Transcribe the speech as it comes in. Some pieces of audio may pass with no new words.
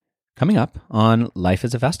coming up on Life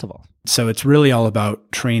is a Festival. So it's really all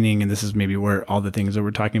about training, and this is maybe where all the things that we're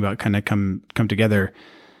talking about kind of come together.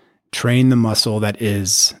 Train the muscle that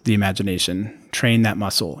is the imagination. Train that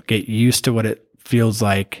muscle. Get used to what it feels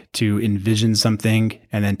like to envision something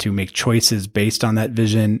and then to make choices based on that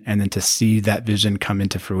vision and then to see that vision come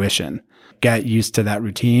into fruition. Get used to that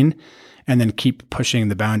routine and then keep pushing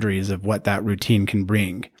the boundaries of what that routine can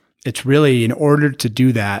bring. It's really, in order to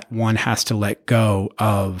do that, one has to let go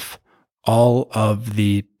of all of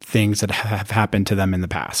the things that have happened to them in the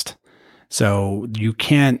past. So you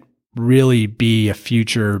can't really be a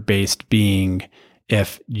future-based being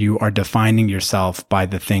if you are defining yourself by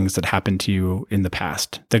the things that happened to you in the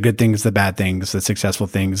past. The good things, the bad things, the successful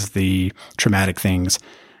things, the traumatic things.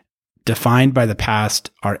 Defined by the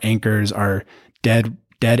past are anchors, are dead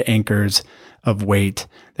anchors of weight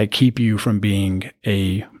that keep you from being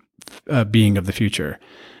a being of the future.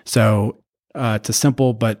 So it's a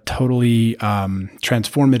simple but totally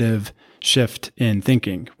transformative shift in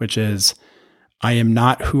thinking, which is, I am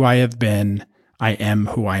not who I have been, I am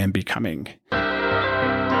who I am becoming.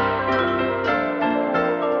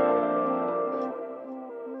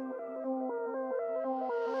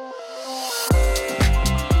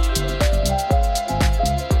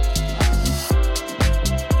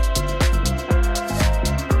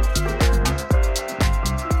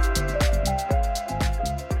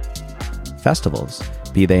 Festivals,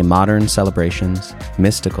 be they modern celebrations,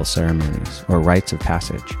 mystical ceremonies, or rites of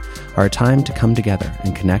passage, are a time to come together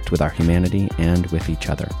and connect with our humanity and with each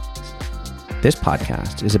other. This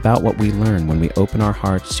podcast is about what we learn when we open our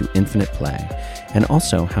hearts to infinite play, and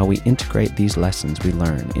also how we integrate these lessons we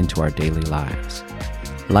learn into our daily lives.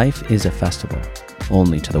 Life is a festival,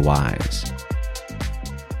 only to the wise.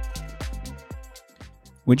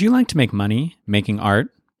 Would you like to make money making art?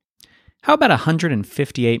 How about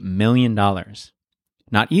 $158 million?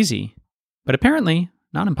 Not easy, but apparently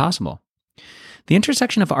not impossible. The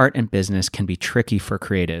intersection of art and business can be tricky for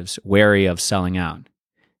creatives, wary of selling out.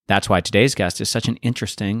 That's why today's guest is such an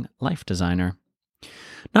interesting life designer.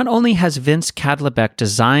 Not only has Vince Cadlebec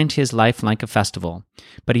designed his life like a festival,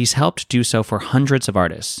 but he's helped do so for hundreds of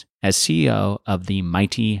artists as CEO of the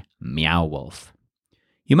mighty Meow Wolf.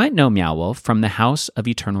 You might know Meow Wolf from the House of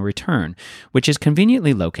Eternal Return, which is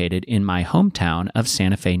conveniently located in my hometown of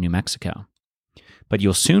Santa Fe, New Mexico. But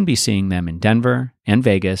you'll soon be seeing them in Denver and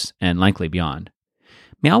Vegas and likely beyond.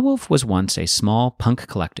 Meow Wolf was once a small punk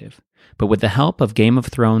collective, but with the help of Game of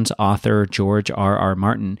Thrones author George R.R.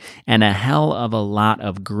 Martin and a hell of a lot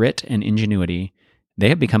of grit and ingenuity, they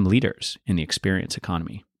have become leaders in the experience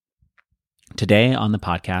economy. Today on the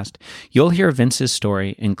podcast, you'll hear Vince's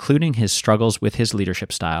story, including his struggles with his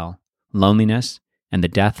leadership style, loneliness, and the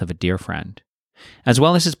death of a dear friend, as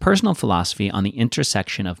well as his personal philosophy on the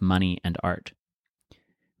intersection of money and art.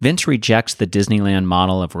 Vince rejects the Disneyland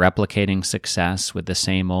model of replicating success with the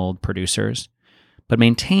same old producers, but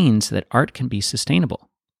maintains that art can be sustainable.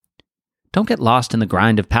 Don't get lost in the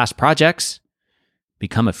grind of past projects.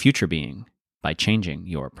 Become a future being by changing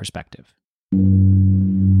your perspective.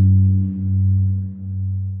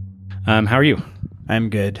 How are you? I'm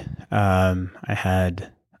good. I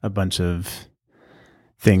had a bunch of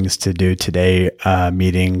things to do today,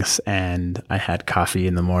 meetings, and I had coffee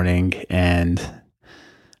in the morning, and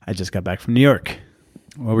I just got back from New York.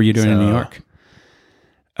 What were you doing in New York?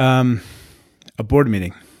 A board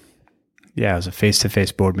meeting. Yeah, it was a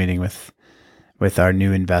face-to-face board meeting with our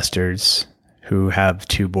new investors who have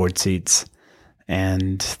 2 board seats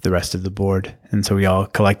and the rest of the board. And so we all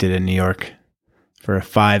collected in New York for a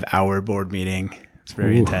 5-hour board meeting. It's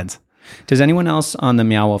very intense. Does anyone else on the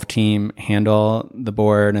Meow Wolf team handle the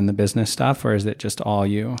board and the business stuff, or is it just all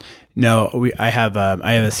you? No, I have a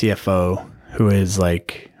CFO who is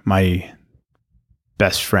like my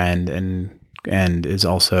best friend and is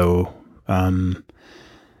also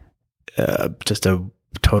just a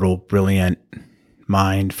total brilliant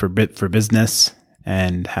mind for business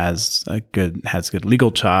and has good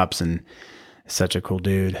legal chops and is such a cool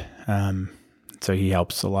dude. So he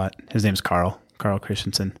helps a lot. His name's Carl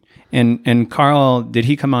Christensen. And Carl, did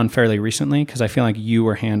he come on fairly recently? Because I feel like you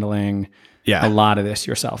were handling a lot of this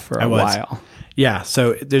yourself for a while. Yeah.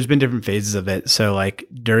 So there's been different phases of it. So like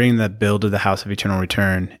during the build of the House of Eternal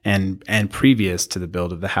Return and previous to the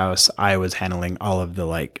build of the house, I was handling all of the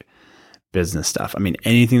like business stuff. I mean,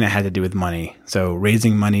 anything that had to do with money. So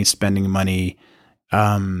raising money, spending money,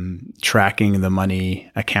 tracking the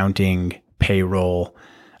money, accounting, payroll,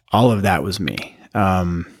 all of that was me.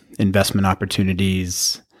 Investment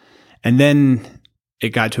opportunities. And then it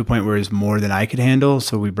got to a point where it was more than I could handle.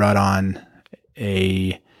 So we brought on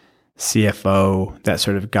a CFO that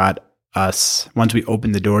sort of got once we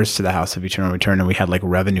opened the doors to the House of Eternal Return and we had like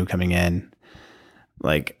revenue coming in,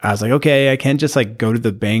 like I was like, okay, I can't just like go to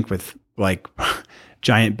the bank with like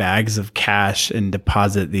giant bags of cash and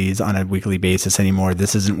deposit these on a weekly basis anymore.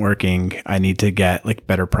 This isn't working. I need to get like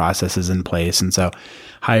better processes in place. And so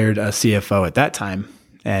hired a CFO at that time,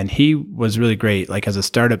 and he was really great. Like as a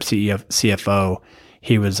startup CFO,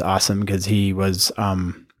 he was awesome because he was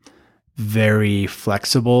very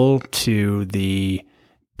flexible to the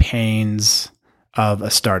pains of a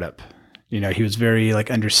startup. He was very like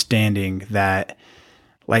understanding that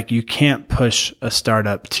like you can't push a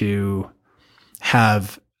startup to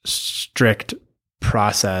have strict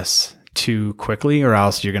process too quickly, or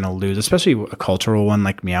else you're going to lose, especially a cultural one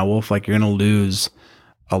like Meow Wolf. Like you're going to lose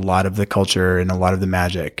a lot of the culture and a lot of the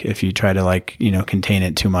magic if you try to like, contain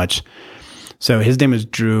it too much. So his name was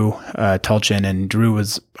Drew Tulchin, and Drew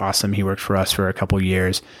was awesome. He worked for us for a couple of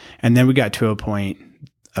years. And then we got to a point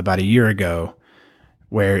about a year ago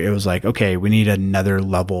where it was like, okay, we need another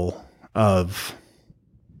level of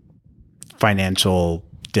financial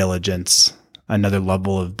diligence, another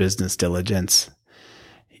level of business diligence.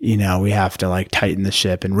 We have to like tighten the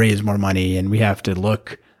ship and raise more money, and we have to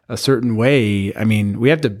look a certain way. I mean, we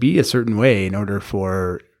have to be a certain way in order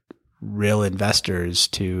for real investors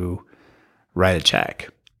to write a check.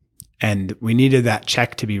 And we needed that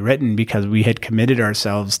check to be written because we had committed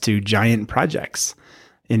ourselves to giant projects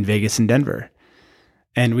in Vegas and Denver.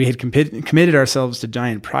 And we had committed ourselves to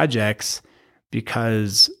giant projects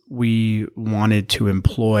because we wanted to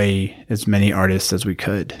employ as many artists as we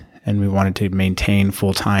could. And we wanted to maintain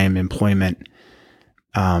full-time employment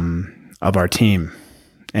of our team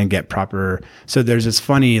and get proper. So there's this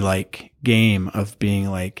funny like game of being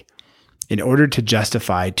like, in order to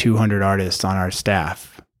justify 200 artists on our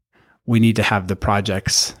staff, we need to have the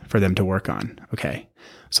projects for them to work on. Okay,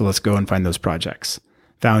 so let's go and find those projects.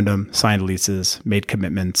 Found them, signed leases, made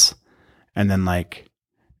commitments, and then like,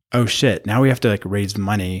 oh shit, now we have to like raise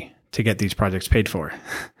money to get these projects paid for.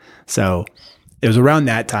 So it was around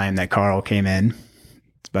that time that Carl came in.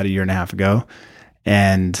 It's about a year and a half ago.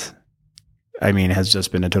 And I mean, it has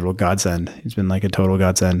just been a total godsend. He's been like a total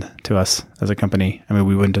godsend to us as a company. I mean,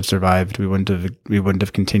 we wouldn't have survived. We wouldn't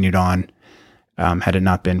have continued on had it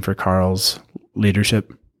not been for Carl's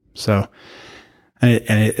leadership. So,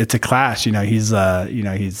 it's a clash. He's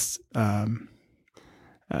Latter-day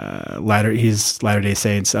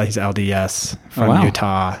Saints. He's LDS from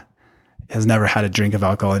Utah. Has never had a drink of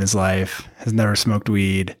alcohol in his life. Has never smoked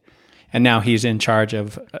weed. And now he's in charge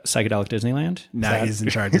of Psychedelic Disneyland? Now he's in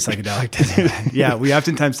charge of Psychedelic Disneyland. Yeah, we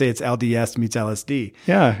oftentimes say it's LDS meets LSD.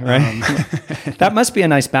 Yeah, right. That must be a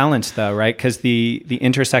nice balance, though, right? Because the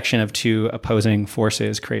intersection of two opposing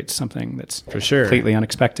forces creates something that's for sure completely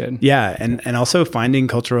unexpected. Yeah, and also finding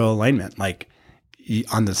cultural alignment. Like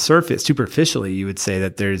on the surface, superficially, you would say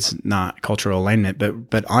that there's not cultural alignment,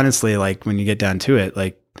 but honestly, like when you get down to it,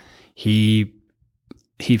 like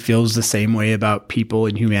he feels the same way about people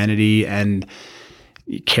and humanity and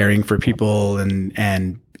caring for people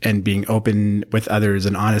and being open with others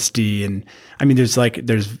and honesty. And I mean,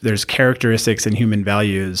 there's characteristics and human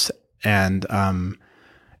values and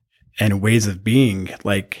ways of being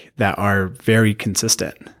like that are very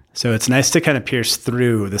consistent. So it's nice to kind of pierce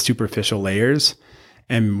through the superficial layers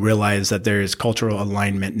and realize that there's cultural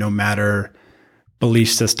alignment, no matter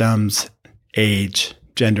belief systems, age,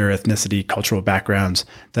 gender, ethnicity, cultural backgrounds,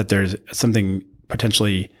 that there's something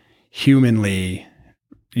potentially humanly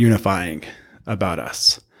unifying about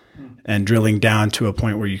us and drilling down to a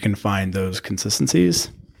point where you can find those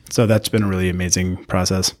consistencies. So that's been a really amazing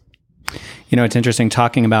process. It's interesting.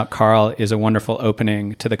 Talking about Carl is a wonderful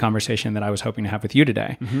opening to the conversation that I was hoping to have with you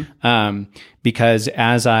today. Mm-hmm. Because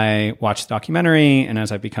as I watch the documentary and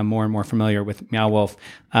as I've become more and more familiar with Meow Wolf,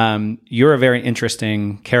 you're a very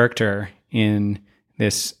interesting character in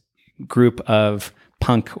this group of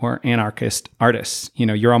punk or anarchist artists.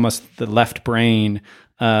 You're almost the left brain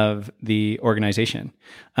of the organization.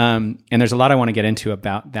 And there's a lot I want to get into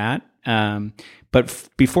about that. But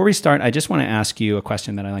before we start, I just want to ask you a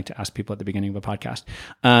question that I like to ask people at the beginning of a podcast.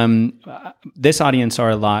 This audience are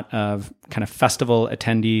a lot of kind of festival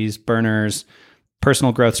attendees, burners,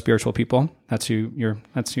 personal growth, spiritual people. That's who you're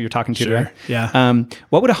talking to today. Yeah.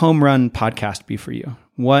 What would a home run podcast be for you?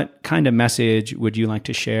 What kind of message would you like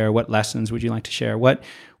to share? What lessons would you like to share? What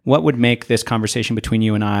would make this conversation between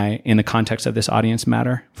you and I in the context of this audience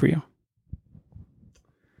matter for you?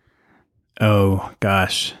 Oh,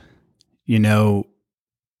 gosh.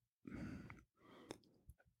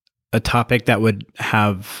 A topic that would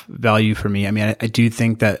have value for me. I mean, I do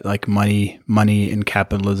think that like money and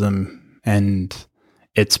capitalism and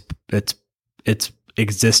its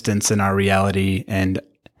existence in our reality and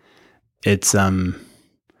its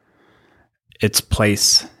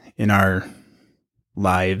place in our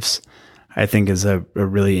lives, I think is a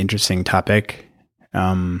really interesting topic.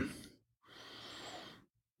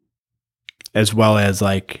 As well as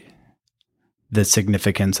like the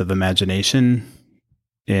significance of imagination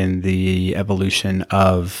in the evolution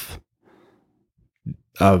of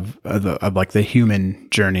like the human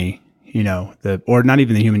journey, or not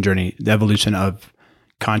even the human journey, the evolution of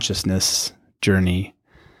consciousness journey,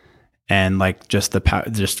 and like just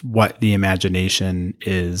just what the imagination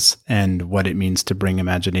is and what it means to bring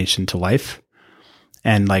imagination to life.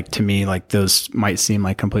 And like, to me, like those might seem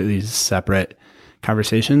like completely separate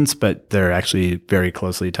conversations, but they're actually very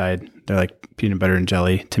closely tied. They're like peanut butter and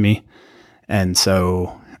jelly to me. And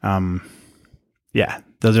so,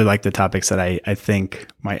 those are like the topics that I think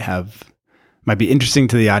might be interesting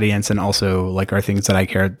to the audience, and also like are things that I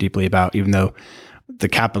care deeply about, even though the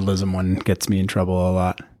capitalism one gets me in trouble a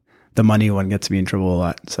lot. The money one gets me in trouble a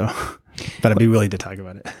lot. So, but I'd be willing to talk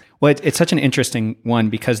about it. Well, it's such an interesting one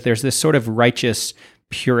because there's this sort of righteous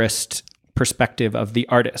purist perspective of the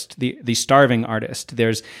artist, the starving artist.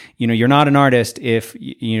 There's, you're not an artist if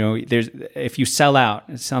if you sell out.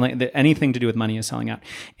 Anything to do with money is selling out,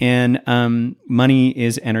 and money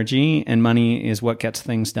is energy, and money is what gets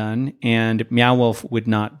things done. And Meow Wolf would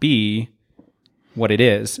not be what it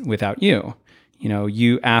is without you.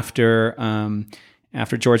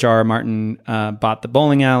 After George R. R. Martin bought the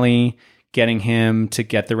bowling alley, getting him to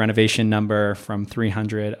get the renovation number from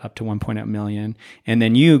 300 up to 1.8 million. And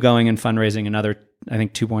then you going and fundraising another, I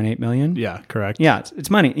think, 2.8 million. Yeah, correct. Yeah, it's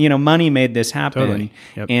money. Money made this happen. Totally.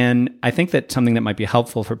 Yep. And I think that something that might be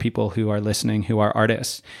helpful for people who are listening, who are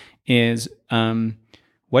artists, is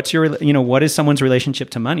what is someone's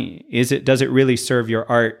relationship to money? Does it really serve your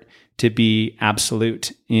art to be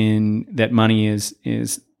absolute in that money is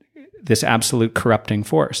this absolute corrupting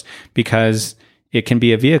force? Because it can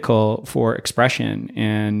be a vehicle for expression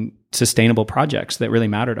and sustainable projects that really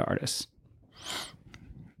matter to artists.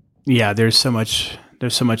 Yeah, there's so much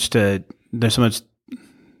to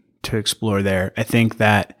explore there. I think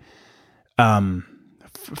that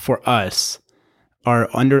for us, our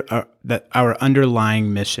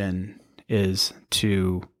underlying mission is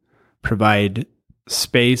to provide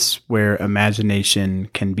space where imagination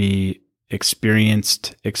can be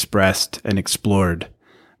experienced, expressed, and explored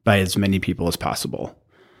by as many people as possible.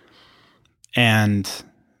 And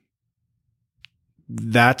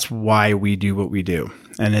that's why we do what we do.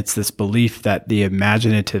 And it's this belief that the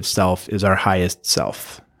imaginative self is our highest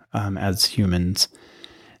self as humans,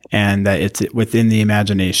 and that it's within the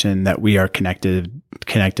imagination that we are connected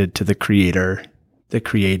to the creator, the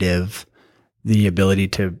creative, the ability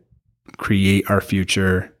to create our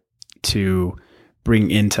future, to bring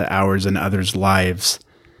into ours and others' lives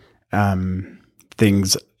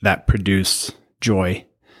things that produce joy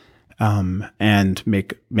and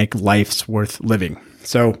make lives worth living.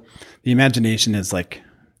 So the imagination is like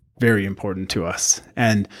very important to us,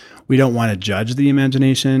 and we don't want to judge the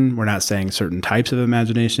imagination. We're not saying certain types of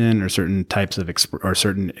imagination or certain types of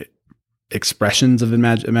certain expressions of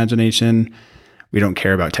imagination. We don't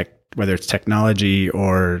care about whether it's technology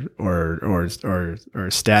or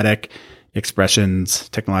static expressions,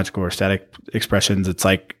 technological or static expressions. It's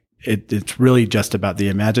like it's really just about the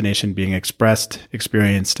imagination being expressed,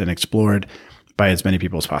 experienced, and explored by as many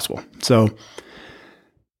people as possible. So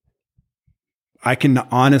I can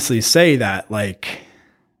honestly say that like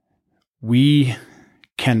we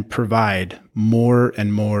can provide more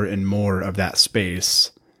and more and more of that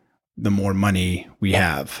space the more money we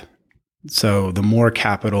have. So the more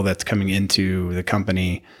capital that's coming into the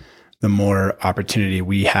company, the more opportunity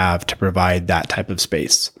we have to provide that type of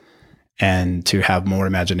space and to have more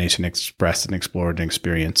imagination expressed and explored and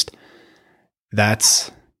experienced.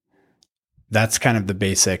 That's kind of the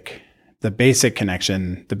basic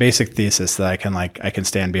connection, the basic thesis that I can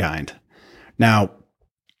stand behind. Now,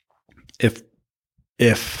 if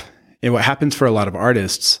what happens for a lot of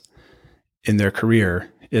artists in their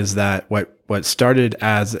career is that what started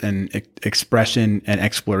as an expression and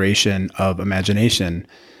exploration of imagination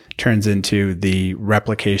turns into the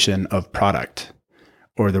replication of product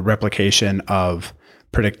or the replication of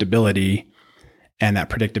predictability. And that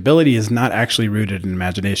predictability is not actually rooted in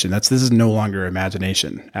imagination. This is no longer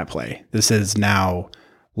imagination at play. This is now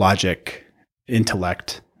logic,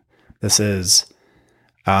 intellect. This is,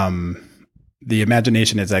 the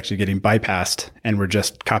imagination is actually getting bypassed, and we're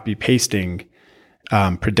just copy pasting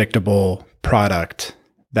predictable product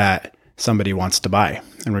that somebody wants to buy,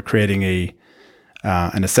 and we're creating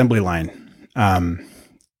an assembly line.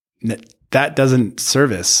 that doesn't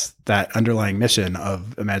service that underlying mission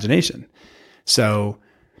of imagination. So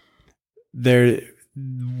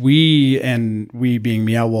we being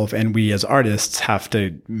Meow Wolf and we as artists have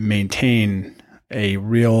to maintain a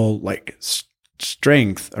real like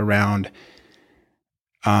strength around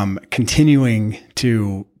continuing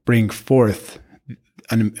to bring forth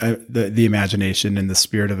the imagination and the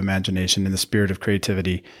spirit of imagination and the spirit of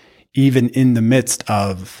creativity, even in the midst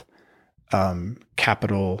of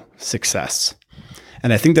capital success.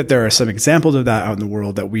 And I think that there are some examples of that out in the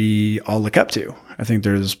world that we all look up to. I think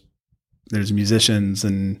there's musicians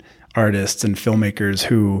and artists and filmmakers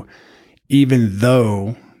who, even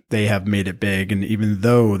though they have made it big and even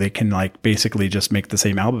though they can like basically just make the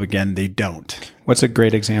same album again, they don't. What's a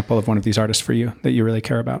great example of one of these artists for you that you really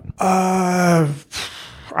care about? I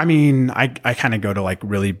mean, I kind of go to like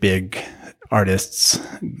really big artists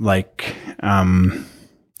like, I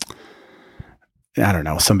don't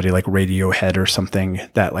know, somebody like Radiohead or something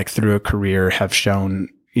that like through a career have shown,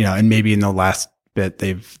 you know, and maybe in the last bit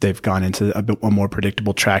they've gone into a more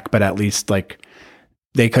predictable track, but at least like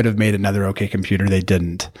they could have made another OK Computer. They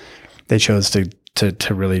didn't. They chose to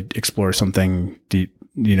really explore something deep,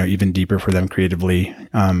 you know, even deeper for them creatively.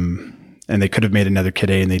 And they could have made another Kid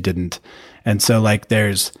A and they didn't. And so like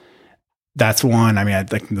that's one. I mean, I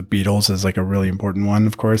think the Beatles is like a really important one,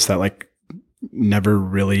 of course, that like never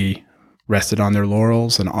really rested on their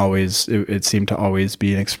laurels and always, it seemed to always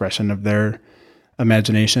be an expression of their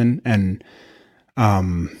imagination. And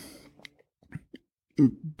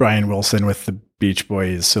Brian Wilson with the Beach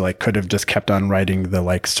Boys, so like could have just kept on writing the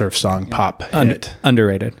like surf song pop hit.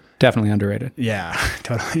 Underrated. Definitely underrated. Yeah,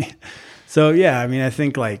 totally. So yeah, I mean, I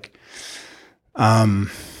think like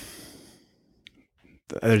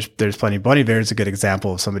there's plenty. Bon Iver is a good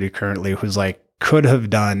example of somebody currently who's like could have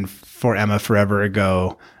done For Emma Forever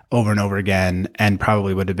Ago over and over again and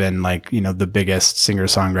probably would have been like, you know, the biggest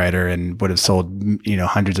singer-songwriter and would have sold, you know,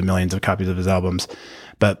 hundreds of millions of copies of his albums.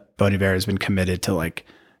 But Bon Iver has been committed to like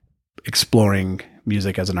exploring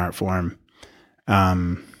music as an art form.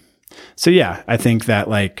 So yeah, I think that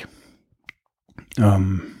like,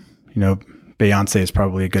 you know, Beyonce is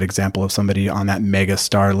probably a good example of somebody on that mega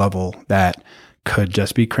star level that could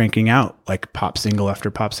just be cranking out like pop single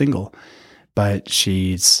after pop single, but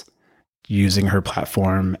she's using her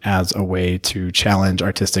platform as a way to challenge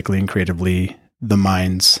artistically and creatively the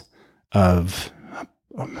minds of,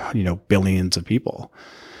 you know, billions of people.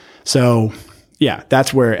 So yeah,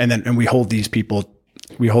 that's where, and we hold these people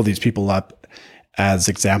up as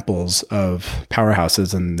examples of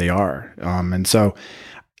powerhouses, and they are. And so,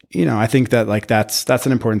 you know, I think that like, that's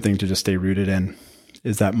an important thing to just stay rooted in,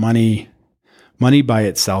 is that money by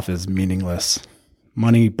itself is meaningless.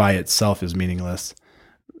 Money by itself is meaningless.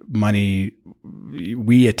 Money,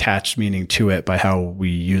 we attach meaning to it by how we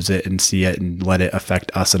use it and see it and let it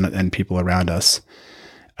affect us and people around us.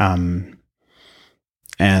 And,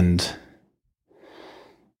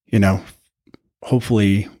 you know,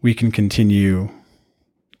 hopefully we can continue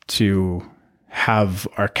to have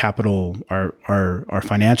our capital, our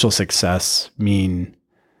financial success mean,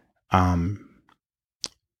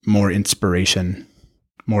 more inspiration,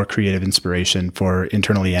 more creative inspiration for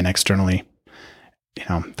internally and externally. You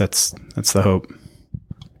know, that's the hope.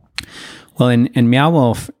 Well, in Meow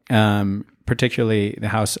Wolf, particularly the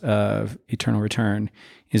House of Eternal Return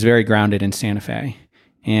is very grounded in Santa Fe,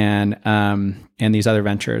 and these other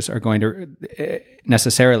ventures are going to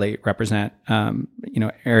necessarily represent, you know,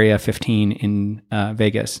 Area 15 in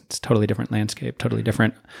Vegas. It's a totally different landscape, totally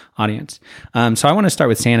different audience. So I want to start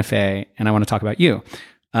with Santa Fe, and I want to talk about you.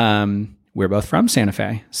 We're both from Santa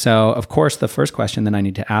Fe, so of course the first question that I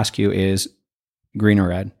need to ask you is green or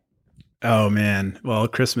red? Oh man. Well,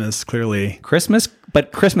 Christmas, clearly. Christmas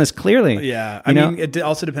clearly. Yeah. I mean, it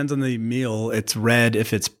also depends on the meal. It's red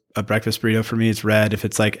if it's a breakfast burrito. For me, it's red. If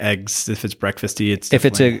it's like eggs, if it's breakfasty, it's if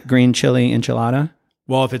it's a green chili enchilada.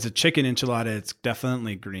 Well, if it's a chicken enchilada, it's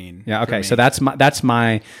definitely green. Yeah. Okay. So that's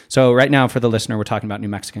my. So right now for the listener, we're talking about New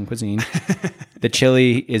Mexican cuisine. The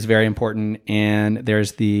chili is very important, and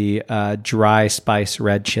there's the dry spice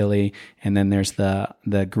red chili, and then there's the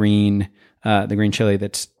green chili.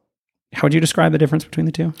 That's, how would you describe the difference between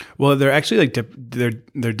the two? Well, they're actually like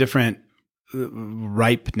they're different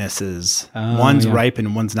ripenesses. One's ripe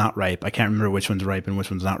and one's not ripe. I can't remember which one's ripe and which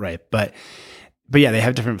one's not ripe, but yeah, they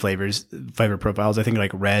have different flavor profiles. I think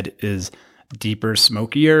like red is deeper,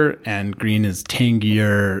 smokier, and green is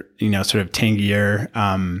tangier, you know, sort of tangier.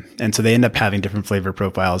 And so they end up having different flavor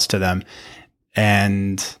profiles to them.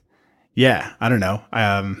 And yeah, I don't know.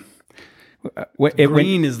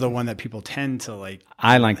 Green is the one that people tend to like.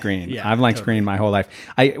 I like green. Yeah, I've liked green my whole life.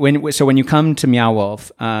 When you come to Meow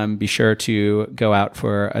Wolf, be sure to go out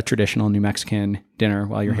for a traditional New Mexican dinner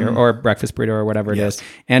while you're here, or breakfast burrito or whatever it is,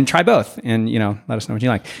 and try both. And let us know what you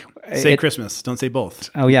like. Say Christmas. Don't say both.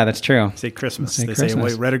 Oh yeah, that's true. Say Christmas. They say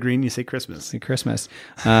red or green. You say Christmas. Say Christmas.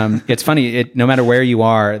 It's funny. No matter where you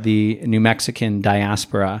are, the New Mexican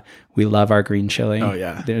diaspora, we love our green chili. Oh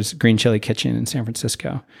yeah. There's Green Chili Kitchen in San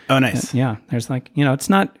Francisco. Oh nice. Yeah. There's it's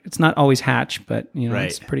not always Hatch, but right.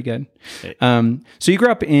 It's pretty good. Right. So you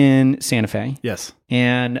grew up in Santa Fe. Yes.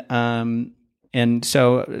 And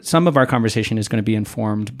so some of our conversation is going to be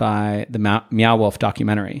informed by the Meow Wolf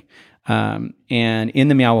documentary. And in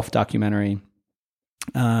the Meow Wolf documentary,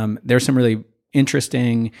 there's some really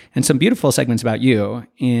interesting and some beautiful segments about you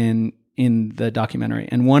in the documentary.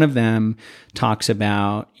 And one of them talks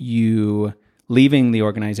about you leaving the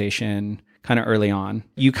organization kind of early on.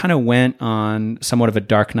 You kind of went on somewhat of a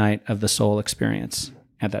dark night of the soul experience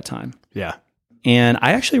at that time. Yeah. And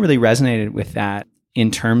I actually really resonated with that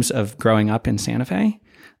in terms of growing up in Santa Fe.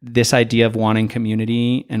 This idea of wanting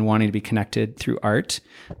community and wanting to be connected through art,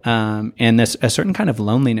 and a certain kind of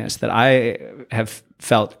loneliness that I have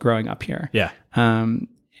felt growing up here. Yeah.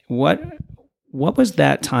 What was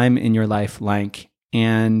that time in your life like,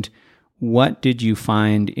 and what did you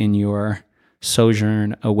find in your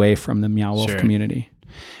sojourn away from the Meow Wolf community?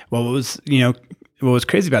 Well, what was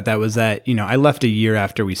crazy about that was that I left a year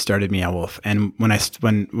after we started Meow Wolf, and when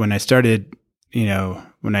I started,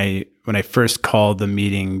 when I first called the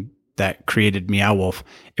meeting that created Meow Wolf,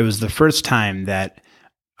 it was the first time that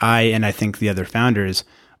I think the other founders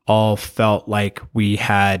all felt like we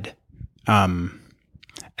had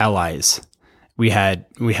allies. We had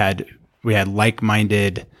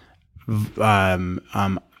like-minded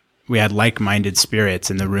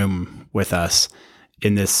spirits in the room with us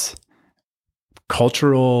in this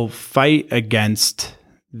cultural fight against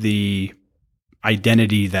the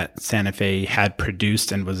identity that Santa Fe had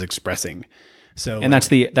produced and was expressing. So, and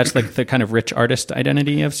that's like the kind of rich artist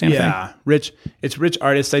identity of Santa Fe. Yeah, it's rich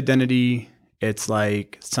artist identity. It's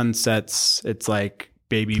like sunsets. It's like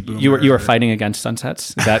baby boomer. You were fighting against sunsets.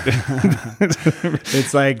 Is that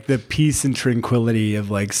it's like the peace and tranquility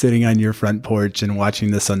of like sitting on your front porch and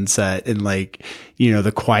watching the sunset, and like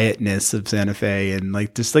the quietness of Santa Fe, and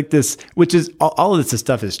like just like this, which is all of this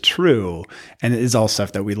stuff is true, and it is all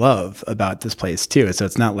stuff that we love about this place too. So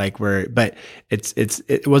it's not like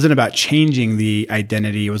it wasn't about changing the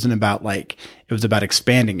identity. It wasn't about it was about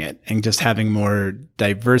expanding it and just having more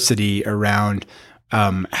diversity around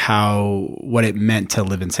what it meant to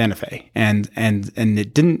live in Santa Fe. And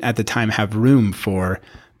it didn't at the time have room for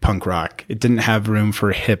punk rock. It didn't have room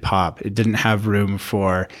for hip hop. It didn't have room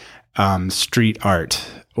for street art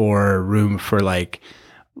or room for like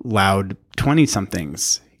loud 20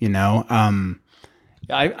 somethings,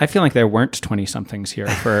 I feel like there weren't 20 somethings here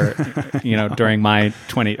for, during my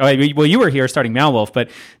 20s. Well, you were here starting Meow Wolf, but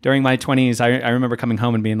during my 20s, I remember coming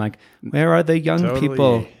home and being like, where are the young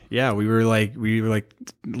people? Yeah. We were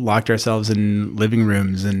locked ourselves in living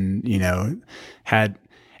rooms and,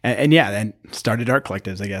 and started art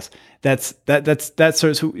collectives, I guess. That's sort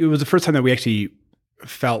of, so it was the first time that we actually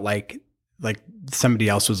felt like somebody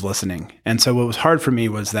else was listening. And so what was hard for me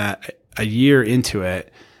was that a year into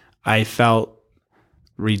it, I felt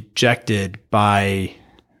rejected by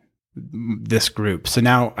this group. So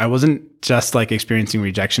now I wasn't just like experiencing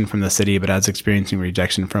rejection from the city, but I was experiencing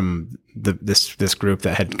rejection from this group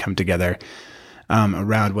that had come together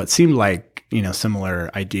around what seemed like similar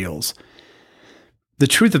ideals. The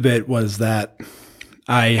truth of it was that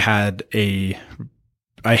I had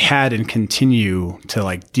and continue to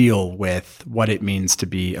like deal with what it means to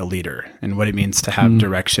be a leader and what it means to have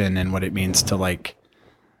direction and what it means to like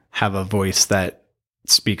have a voice that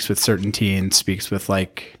speaks with certainty and speaks with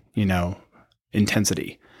like,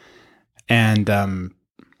 intensity. And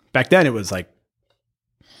back then it was like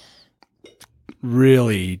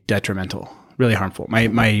really detrimental, really harmful.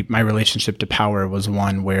 My relationship to power was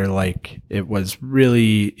one where like it was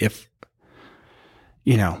really,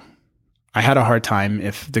 I had a hard time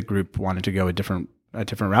if the group wanted to go a different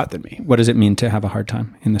route than me. What does it mean to have a hard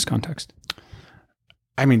time in this context?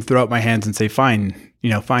 I mean, throw up my hands and say, fine,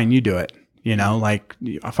 fine, you do it.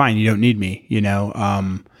 Fine, you don't need me,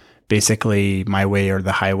 basically my way or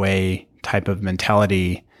the highway type of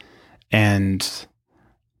mentality. And,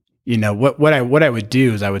 what I would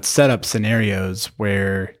do is I would set up scenarios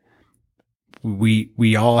where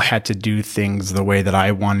we all had to do things the way that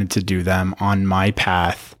I wanted to do them on my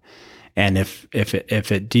path. And if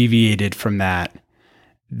it deviated from that,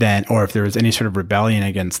 then, or if there was any sort of rebellion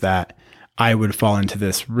against that, I would fall into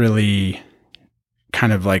this really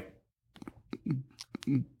kind of like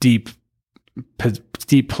deep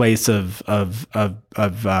place of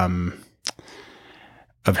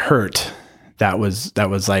hurt that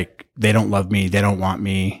was like, they don't love me, they don't want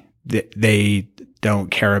me, they don't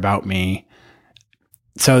care about me.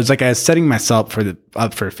 So it's like I was setting myself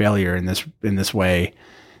up for failure in this way,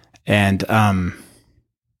 and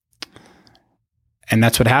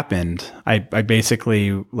that's what happened. I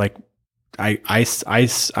basically, like, I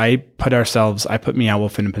put Meow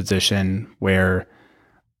in a position where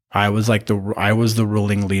I was the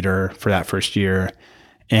ruling leader for that first year,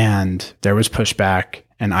 and there was pushback,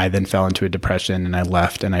 and I then fell into a depression, and I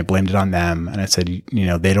left, and I blamed it on them, and I said,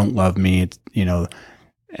 they don't love me,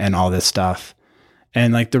 and all this stuff.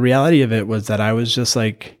 And like the reality of it was that I was just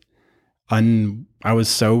like, I was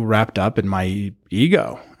so wrapped up in my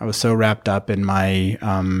ego. I was so wrapped up in my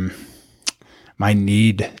my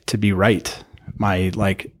need to be right. And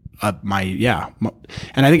I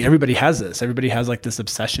think everybody has this. Everybody has like this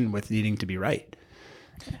obsession with needing to be right.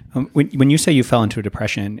 When you say you fell into a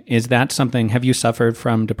depression, is that something? Have you suffered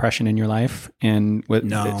from depression in your life?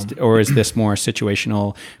 No. Or is this more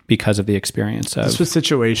situational because of the experience? This was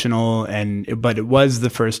situational, but it was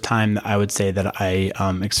the first time that I would say that I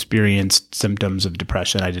experienced symptoms of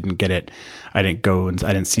depression. I didn't get it. I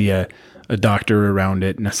didn't see a doctor around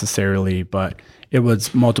it necessarily, but it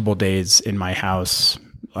was multiple days in my house,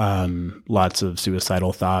 lots of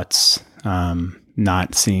suicidal thoughts.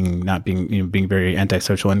 Being very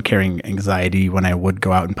antisocial and carrying anxiety when I would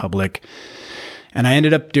go out in public. And I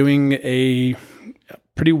ended up doing a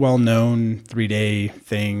pretty well-known 3-day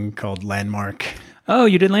thing called Landmark. Oh,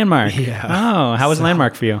 you did Landmark. Yeah. Oh, how was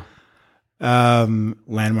Landmark for you?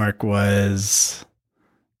 Landmark was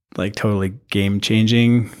like totally game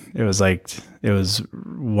changing. It was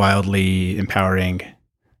wildly empowering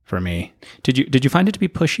for me. Did you find it to be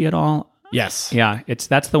pushy at all? Yes. Yeah,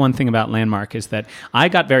 that's the one thing about Landmark is that I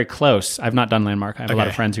got very close. I've not done Landmark. I have a lot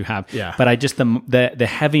of friends who have. Yeah. But I just the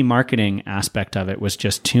heavy marketing aspect of it was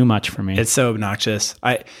just too much for me. It's so obnoxious.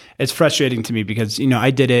 It's frustrating to me because I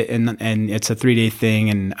did it and it's a 3-day thing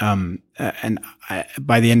and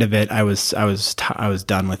by the end of it I was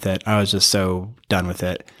done with it. I was just so done with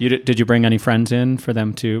it. Did you bring any friends in for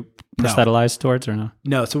them to proselytize towards or no?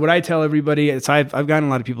 No. So what I tell everybody is I've gotten a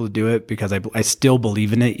lot of people to do it because I still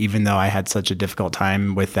believe in it, even though I had such a difficult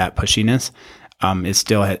time with that pushiness.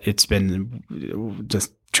 It's been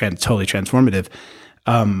just totally transformative.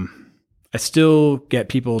 I still get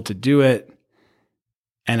people to do it,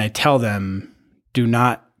 and I tell them, do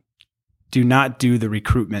not do the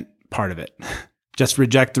recruitment part of it. Just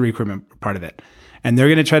reject the recruitment part of it. And they're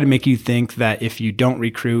going to try to make you think that if you don't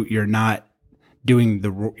recruit, you're not doing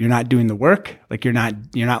the work. Like you're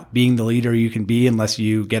not being the leader you can be unless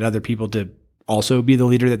you get other people to also be the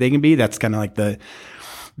leader that they can be. That's kind of like the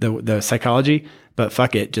psychology. But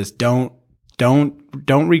fuck it, just don't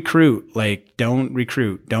recruit. Like don't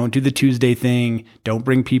recruit. Don't do the Tuesday thing. Don't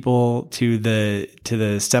bring people to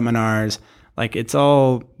the seminars. Like that's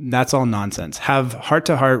all nonsense. Have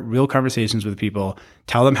heart-to-heart, real conversations with people.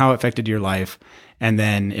 Tell them how it affected your life. And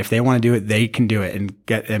then if they want to do it, they can do it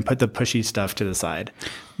and put the pushy stuff to the side.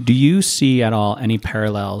 Do you see at all any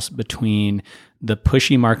parallels between the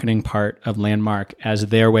pushy marketing part of Landmark as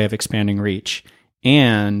their way of expanding reach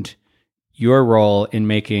and your role in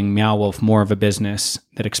making Meow Wolf more of a business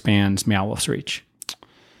that expands Meow Wolf's reach?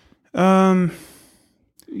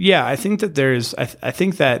 Yeah, I think that there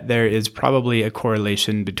is probably a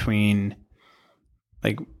correlation between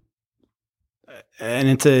like, and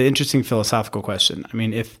it's an interesting philosophical question. I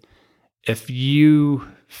mean, if you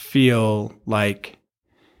feel like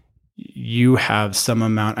you have some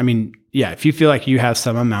amount, if you feel like you have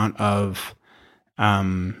some amount of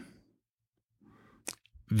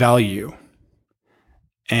value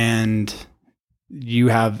and you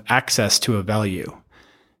have access to a value,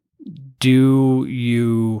 do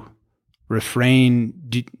you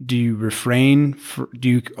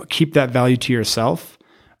keep that value to yourself,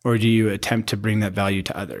 or do you attempt to bring that value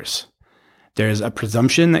to others? There's a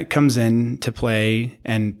presumption that comes into play,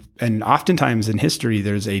 and oftentimes in history,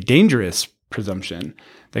 there's a dangerous presumption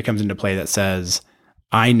that comes into play that says,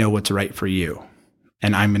 I know what's right for you,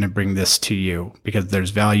 and I'm going to bring this to you because there's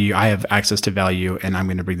value. I have access to value, and I'm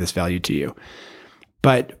going to bring this value to you.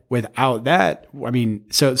 But without that,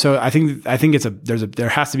 so I think there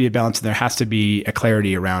has to be a balance, and there has to be a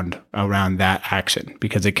clarity around that action,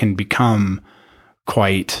 because it can become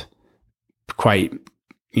quite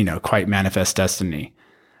manifest destiny.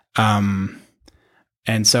 And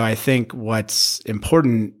so I think what's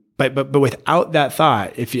important, but without that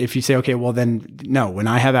thought, if you say, okay, well then no, if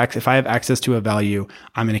I have access to a value,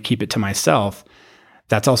 I'm going to keep it to myself.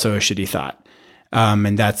 that's also a shitty thought.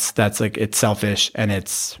 And that's like, it's selfish, and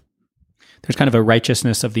there's kind of a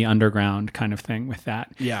righteousness of the underground kind of thing with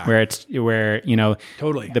that. Yeah. Where, you know,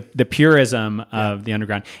 totally the purism of the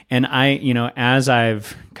underground. And I, you know, as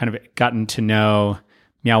I've kind of gotten to know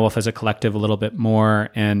Meow Wolf as a collective a little bit more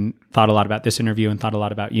and thought a lot about this interview and thought a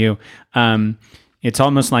lot about you, it's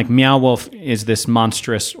almost like Meow Wolf is this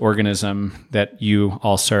monstrous organism that you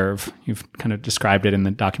all serve. You've kind of described it in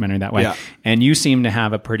the documentary that way. Yeah. And you seem to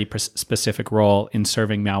have a pretty specific role in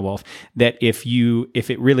serving Meow Wolf, that if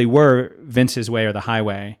it really were Vince's way or the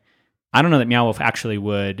highway, I don't know that Meow Wolf actually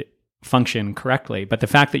would function correctly. But the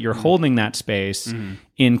fact that you're holding that space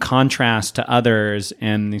in contrast to others,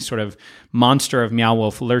 and the sort of monster of Meow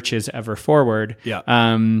Wolf lurches ever forward,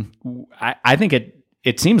 I think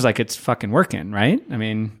it seems like it's fucking working, right? I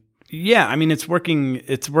mean, yeah, I mean, it's working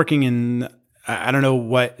in, I don't know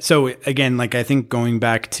what. So again, like, I think going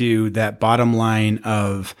back to that bottom line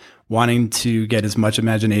of wanting to get as much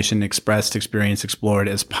imagination expressed, experienced, explored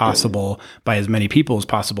as possible by as many people as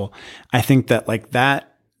possible. I think that, like, that,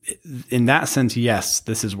 in that sense, yes,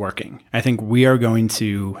 this is working. I think we are going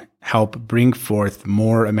to help bring forth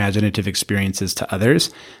more imaginative experiences to others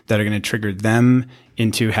that are going to trigger them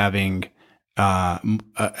into having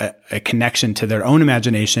a connection to their own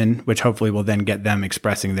imagination, which hopefully will then get them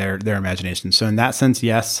expressing their imagination. So in that sense,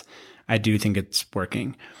 yes, I do think it's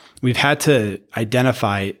working. We've had to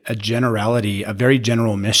identify a very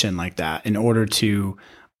general mission like that in order to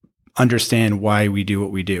understand why we do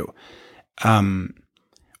what we do.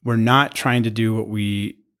 We're not trying to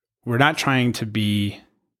be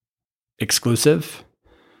exclusive.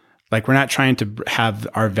 Like, we're not trying to have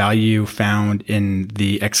our value found in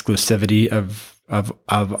the exclusivity of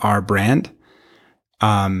our brand.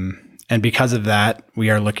 And because of that, we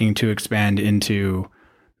are looking to expand into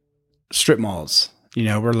strip malls. You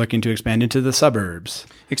know, we're looking to expand into the suburbs.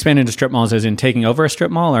 Expand into strip malls as in taking over a strip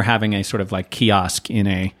mall, or having a sort of like kiosk in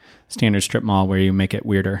a standard strip mall where you make it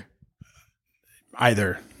weirder?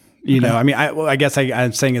 Either. You know, I mean, I guess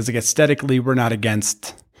I'm saying is, like, aesthetically, we're not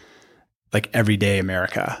against, like, everyday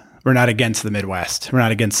America. We're not against the Midwest. We're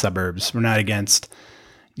not against suburbs. We're not against,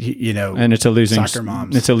 you know, and it's a losing soccer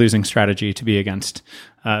moms. It's a losing strategy to be against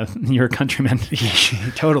your countrymen.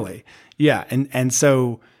 Totally. Yeah. And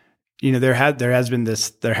so, you know, there has been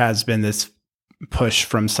this push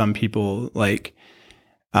from some people, like,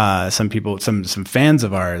 some fans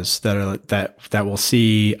of ours that will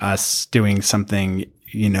see us doing something,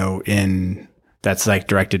 you know, that's like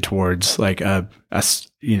directed towards like a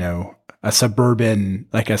suburban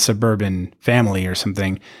family or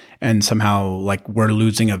something. And somehow, like,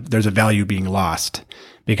 there's a value being lost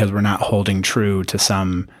because we're not holding true to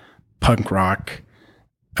some punk rock,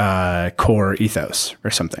 core ethos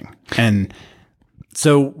or something. And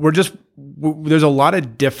so there's a lot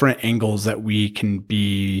of different angles that we can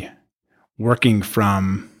be working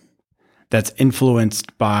from that's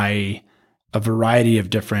influenced by a variety of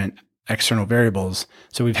different external variables.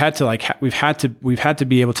 So we've had to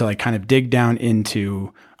be able to, like, kind of dig down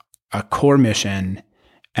into a core mission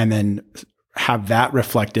and then have that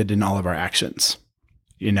reflected in all of our actions,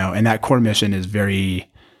 you know, and that core mission is it's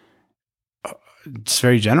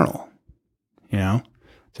very general, you know,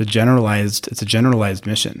 it's a generalized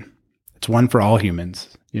mission. It's one for all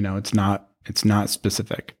humans, you know, it's not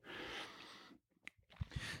specific.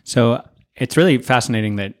 So it's really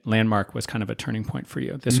fascinating that Landmark was kind of a turning point for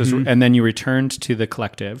you. This was, and then you returned to the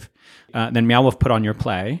collective. Then Meow Wolf put on your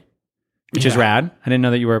play, which is rad. I didn't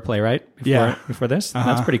know that you were a playwright before this.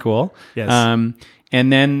 That's pretty cool. Yes.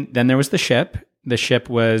 And then there was the ship. The ship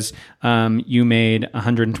was, you made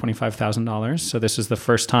 $125,000. So this is the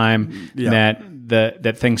first time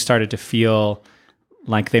that things started to feel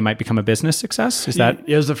like they might become a business success. Is that?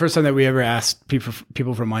 It was the first time that we ever asked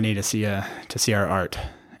people for money to see our art.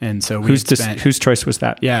 And so whose choice was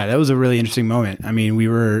that? Yeah, that was a really interesting moment. I mean,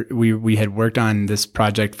 we had worked on this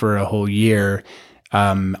project for a whole year,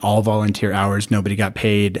 all volunteer hours, nobody got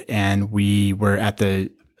paid. And we were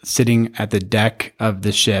sitting at the deck of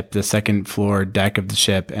the ship, the second floor deck of the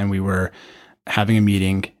ship. And we were having a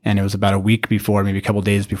meeting, and it was about a week before, maybe a couple of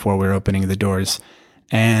days before we were opening the doors.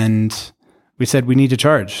 And we said, we need to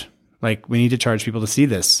charge. Like, we need to charge people to see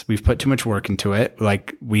this. We've put too much work into it.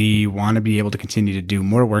 Like, we want to be able to continue to do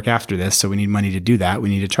more work after this. So we need money to do that. We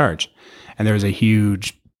need to charge. And there was a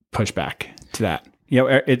huge pushback to that. You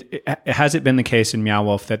know, has it been the case in Meow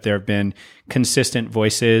Wolf that there have been consistent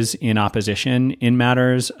voices in opposition in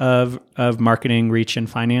matters of marketing, reach, and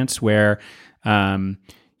finance, where, you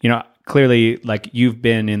know, clearly, like, you've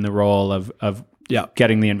been in the role of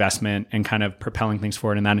getting the investment and kind of propelling things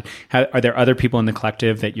forward? And then are there other people in the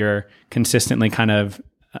collective that you're consistently kind of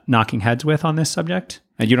knocking heads with on this subject?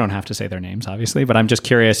 And you don't have to say their names, obviously, but I'm just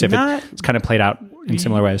curious if it's kind of played out in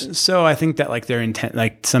similar ways. So I think that like their intent,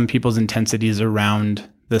 like some people's intensities around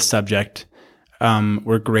the subject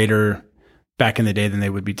were greater back in the day than they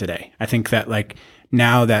would be today. I think that like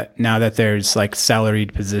now that there's like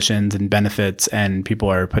salaried positions and benefits and people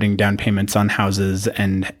are putting down payments on houses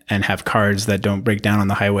and have cars that don't break down on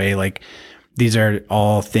the highway, like these are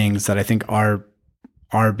all things that I think are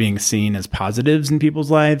being seen as positives in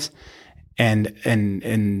people's lives.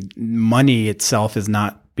 And money itself is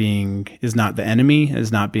not the enemy,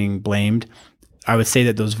 is not being blamed. I would say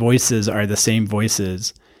that those voices are the same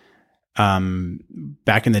voices.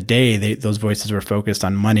 Back in the day, those voices were focused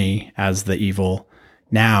on money as the evil.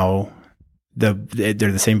 Now, they're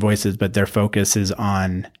the same voices, but their focus is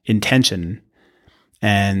on intention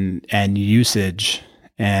and usage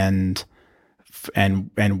and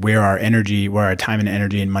where our energy, where our time and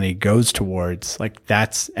energy and money goes towards. Like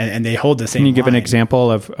that's, and they hold the same. Can you give line. an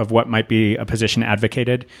example of what might be a position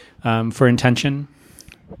advocated for intention?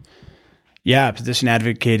 Yeah, a position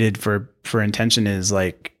advocated for intention is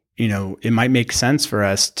like, you know, it might make sense for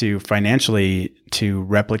us to financially to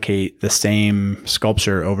replicate the same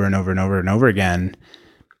sculpture over and over and over and over again,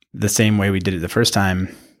 the same way we did it the first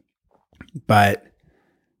time. But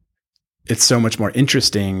it's so much more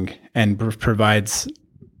interesting and provides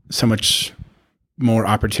so much more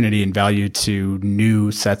opportunity and value to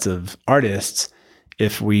new sets of artists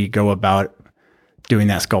if we go about doing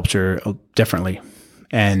that sculpture differently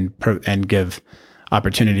and give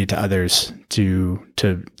opportunity to others to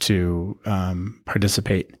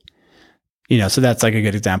participate. You know, so that's like a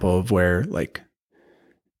good example of where like,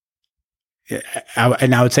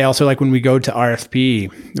 and I would say also like when we go to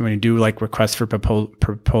RFP, when we do like requests for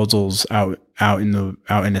proposals out in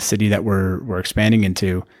a city that we're expanding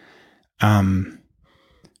into,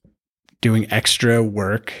 doing extra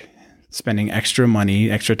work, spending extra money,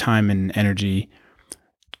 extra time and energy,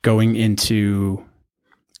 going into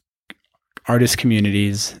artist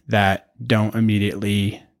communities that don't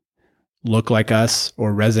immediately look like us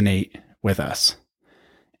or resonate with us,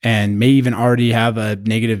 and may even already have a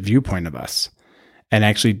negative viewpoint of us, and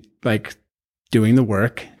actually like doing the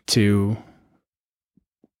work to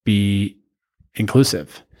be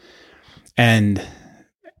inclusive. And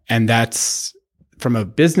that's from a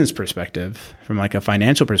business perspective, from like a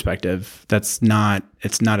financial perspective, it's not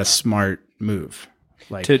a smart move.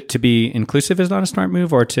 Like to be inclusive is not a smart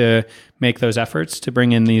move, or to make those efforts to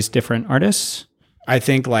bring in these different artists. I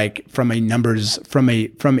think like from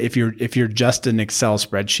if you're just an Excel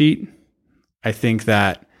spreadsheet, I think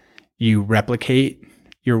that you replicate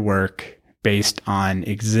your work based on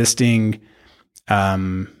existing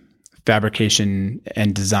fabrication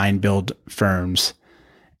and design build firms,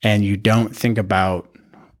 and you don't think about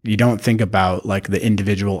like the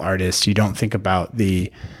individual artists. You don't think about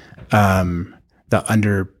the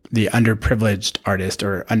underprivileged artist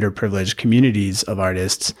or underprivileged communities of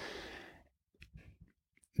artists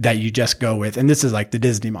that you just go with. And this is like the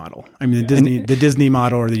Disney model. I mean, the Disney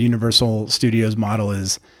model or the Universal Studios model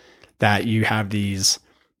is that you have these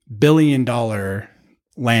 $1 billion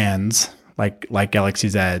lands like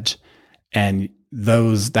Galaxy's Edge, and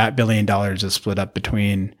that $1 billion is split up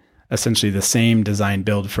between essentially the same design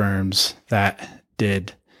build firms that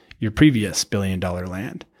did your previous $1 billion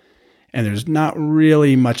land. And there's not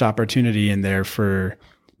really much opportunity in there for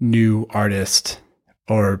new artists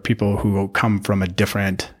or people who come from a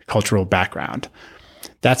different cultural background.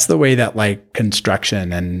 That's the way that like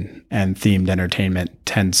construction and themed entertainment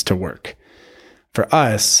tends to work. For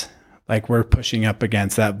us, like we're pushing up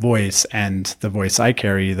against that voice, and the voice I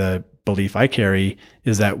carry, the belief I carry,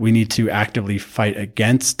 is that we need to actively fight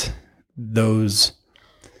against those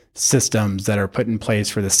systems that are put in place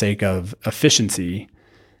for the sake of efficiency,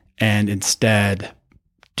 and instead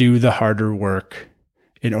do the harder work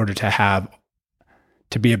in order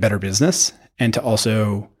to be a better business, and to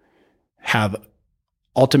also have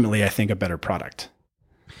ultimately, I think, a better product.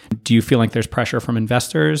 Do you feel like there's pressure from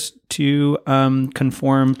investors to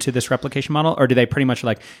conform to this replication model, or do they pretty much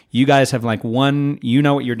like, you guys have like you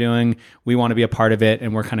know what you're doing, we want to be a part of it,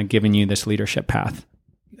 and we're kind of giving you this leadership path?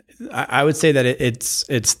 I would say that it's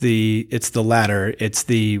the latter. It's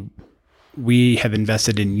we have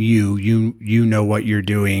invested in you. You know what you're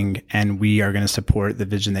doing, and we are going to support the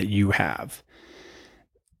vision that you have.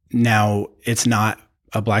 Now, it's not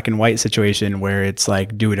a black and white situation where it's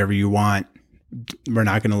like, do whatever you want. We're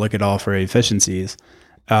not going to look at all for efficiencies.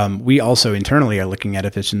 We also internally are looking at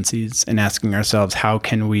efficiencies and asking ourselves, how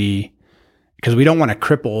can we, because we don't want to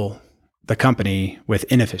cripple the company with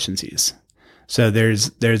inefficiencies. So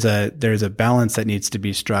there's a balance that needs to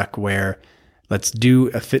be struck where, let's do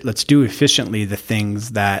efficiently the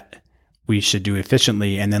things that we should do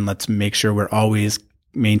efficiently, and then let's make sure we're always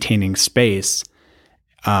maintaining space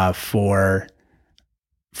for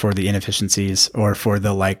the inefficiencies, or for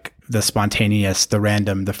the spontaneous, the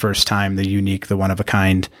random, the first time, the unique, the one of a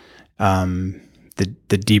kind, the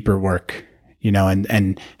deeper work,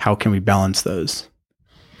 and how can we balance those?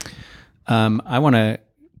 I want to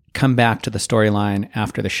come back to the storyline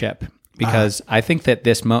after the ship, because I think that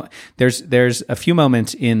there's a few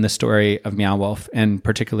moments in the story of Meow Wolf, and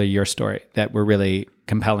particularly your story, that were really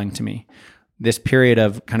compelling to me. This period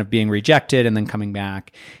of kind of being rejected and then coming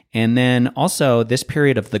back, and then also this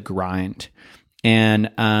period of the grind.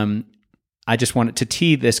 And I just wanted to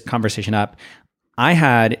tee this conversation up. I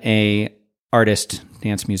had a artist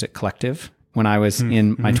dance music collective when I was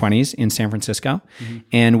in my 20s in San Francisco,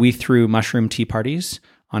 and we threw mushroom tea parties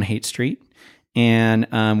on Haight Street, and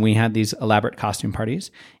we had these elaborate costume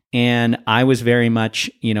parties. And I was very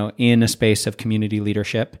much, in a space of community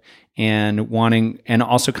leadership and wanting, and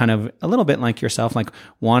also kind of a little bit like yourself, like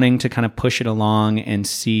wanting to kind of push it along and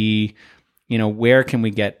see, where can we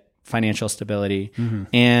get financial stability.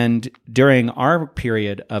 And during our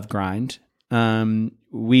period of grind,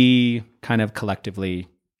 we kind of collectively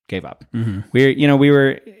gave up. We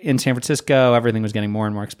were in San Francisco, everything was getting more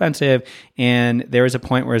and more expensive. And there was a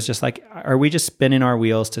point where it's just like, are we just spinning our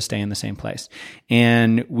wheels to stay in the same place?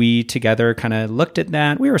 And we together kind of looked at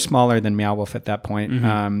that. We were smaller than Meow Wolf at that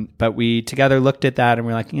point. But we together looked at that and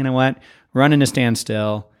we're like, you know what? We're running a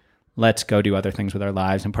standstill. Let's go do other things with our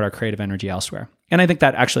lives and put our creative energy elsewhere. And I think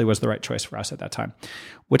that actually was the right choice for us at that time.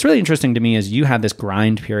 What's really interesting to me is you had this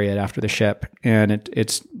grind period after the ship, and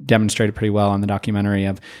it's demonstrated pretty well on the documentary,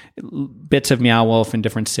 of bits of Meow Wolf in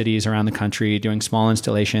different cities around the country, doing small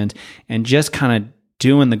installations, and just kind of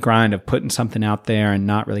doing the grind of putting something out there and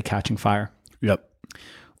not really catching fire. Yep.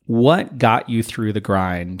 What got you through the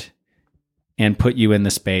grind and put you in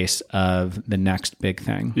the space of the next big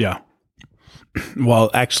thing? Yeah.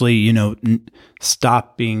 Well, actually,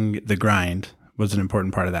 stopping the grind was an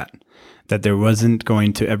important part of that there wasn't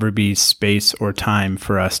going to ever be space or time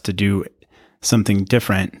for us to do something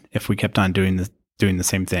different if we kept on doing the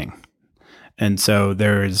same thing. And so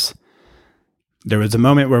there was a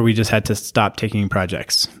moment where we just had to stop taking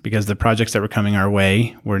projects, because the projects that were coming our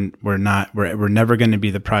way were never going to be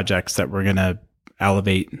the projects that were going to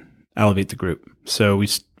elevate the group. So we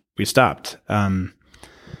stopped.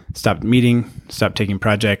 Stopped meeting, stopped taking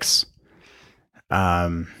projects.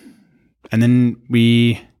 And then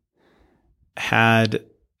we had,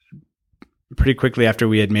 pretty quickly after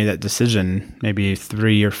we had made that decision, maybe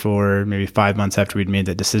 3 or 4, maybe 5 months after we'd made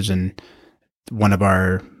that decision, one of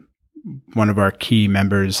our key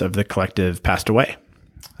members of the collective passed away.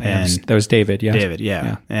 And that was David, yes. David,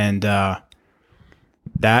 yeah. And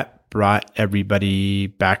that brought everybody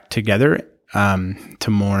back together to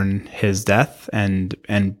mourn his death, and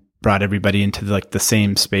brought everybody into the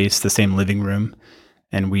same space, the same living room.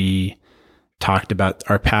 And we talked about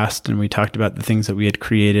our past, and we talked about the things that we had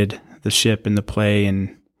created, the ship and the play,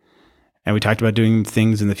 and we talked about doing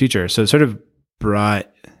things in the future. So it sort of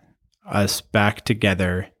brought us back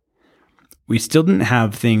together. We still didn't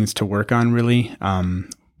have things to work on, really.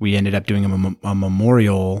 We ended up doing a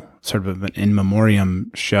memorial, sort of an in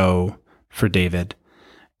memoriam show for David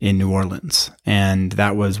in New Orleans. And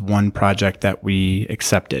that was one project that we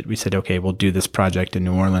accepted. We said, okay, we'll do this project in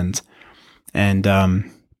New Orleans. And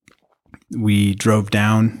we drove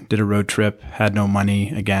down, did a road trip, had no money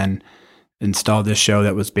again, installed this show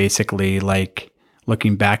that was basically like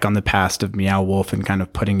looking back on the past of Meow Wolf and kind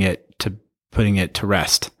of putting it to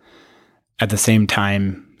rest. At the same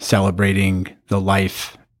time, celebrating the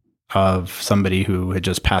life of somebody who had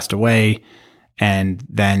just passed away, and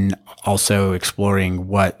then also exploring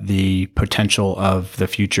what the potential of the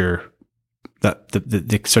future,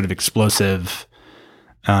 the sort of explosive,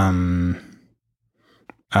 the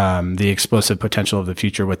explosive potential of the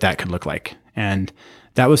future, what that could look like. And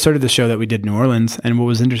that was sort of the show that we did in New Orleans. And what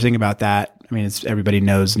was interesting about that, I mean, everybody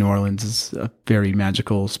knows New Orleans is a very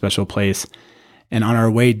magical, special place. And on our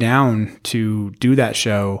way down to do that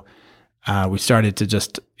show, we started to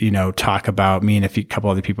just, talk about, me and a couple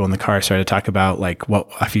other people in the car started to talk about like what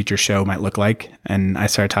a future show might look like. And I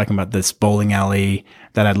started talking about this bowling alley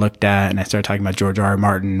that I'd looked at, and I started talking about George R. R.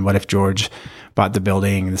 Martin. What if George bought the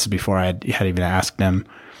building? This is before I had even asked him.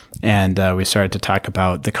 And we started to talk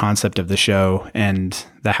about the concept of the show, and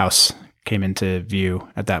the house came into view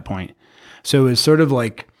at that point. So it was sort of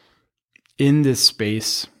like in this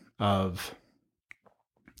space of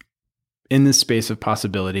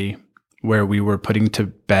possibility, where we were putting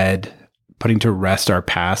to rest our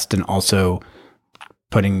past, and also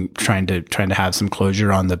trying to have some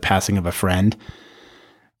closure on the passing of a friend,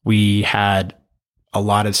 we had a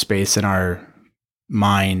lot of space in our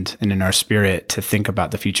mind and in our spirit to think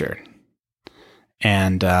about the future.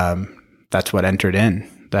 And that's what entered in.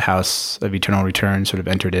 The House of Eternal Return sort of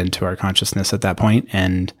entered into our consciousness at that point,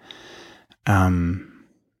 and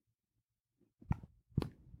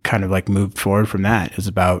kind of like moved forward from that. It was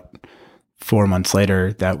about 4 months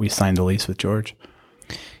later that we signed the lease with George.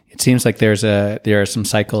 It seems like there are some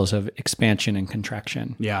cycles of expansion and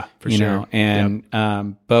contraction. Yeah, for you sure. know,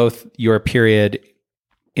 and both your period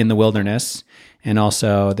in the wilderness and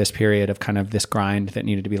also this period of kind of this grind that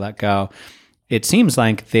needed to be let go. It seems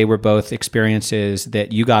like they were both experiences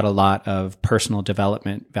that you got a lot of personal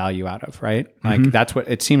development value out of, right? Like that's what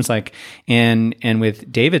it seems like. And with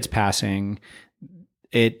David's passing,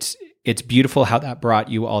 it's beautiful how that brought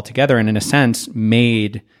you all together and in a sense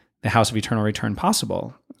made the House of Eternal Return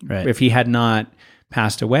possible. Right. If he had not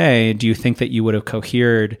passed away, do you think that you would have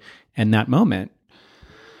cohered in that moment?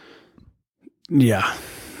 Yeah.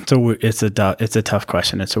 So it's a tough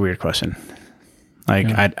question. It's a weird question. Like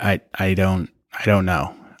I don't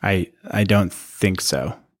know. I don't think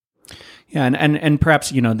so. Yeah, and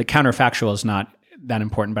perhaps, you know, the counterfactual is not that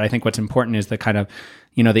important, but I think what's important is the kind of,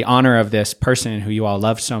 you know, the honor of this person who you all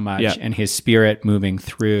love so much and his spirit moving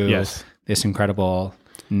through this incredible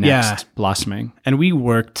next blossoming. And we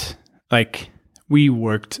worked on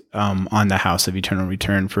the House of Eternal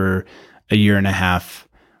Return for a year and a half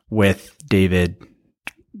with David's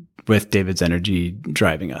energy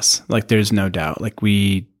driving us. Like there's no doubt. Like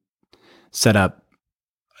we set up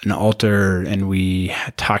an altar and we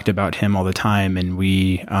talked about him all the time, and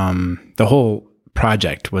we the whole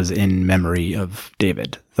project was in memory of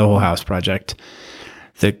David. The whole house project.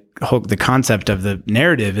 The concept of the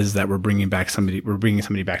narrative is that we're bringing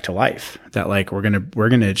somebody back to life. That like we're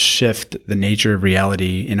gonna shift the nature of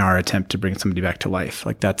reality in our attempt to bring somebody back to life.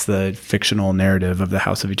 Like that's the fictional narrative of the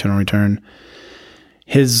House of Eternal Return.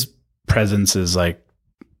 His presence is like,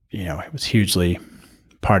 you know, it was hugely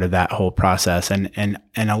part of that whole process, and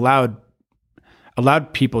allowed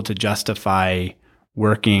people to justify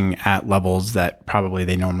working at levels that probably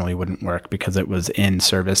they normally wouldn't work because it was in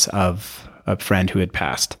service of a friend who had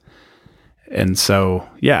passed. And so,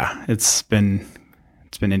 yeah, it's been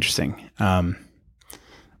interesting.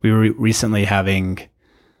 We were recently having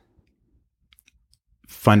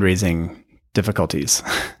fundraising difficulties,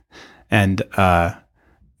 and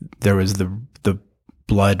there was the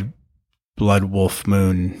blood wolf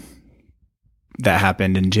moon that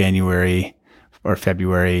happened in January or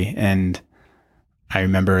February, and I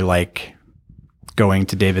remember like going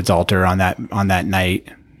to David's altar on that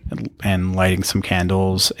night and lighting some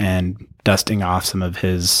candles and dusting off some of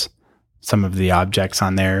the objects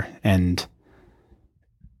on there and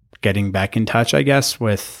getting back in touch, I guess,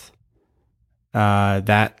 with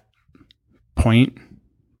that point,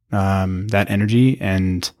 that energy,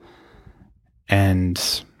 and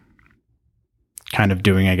kind of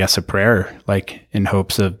doing, I guess, a prayer, like in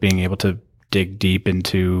hopes of being able to dig deep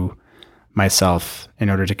into myself in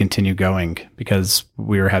order to continue going, because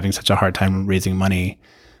we were having such a hard time raising money,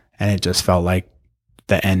 and it just felt like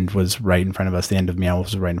the end was right in front of us. The end of Meow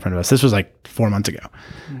was right in front of us. This was like 4 months ago.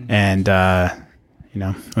 And, you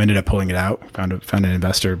know, we ended up pulling it out, found an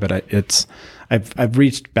investor, but I've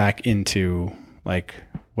reached back into like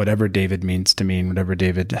whatever David means to me and whatever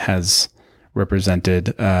David has represented,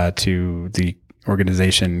 to the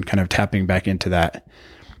organization, kind of tapping back into that.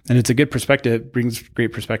 And it's a good perspective, brings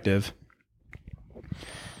great perspective.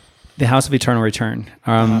 The House of Eternal Return.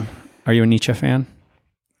 Are you a Nietzsche fan?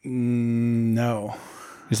 No.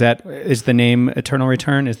 Is the name Eternal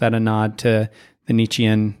Return? Is that a nod to the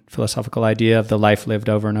Nietzschean philosophical idea of the life lived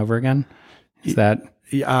over and over again? Is that?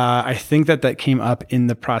 I think that came up in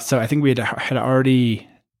the process. So I think we had already,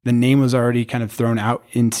 the name was already kind of thrown out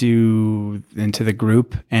into the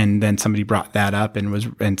group, and then somebody brought that up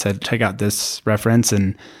and said, check out this reference,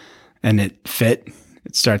 and it fit.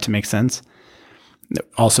 It started to make sense.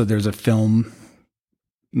 Also, there's a film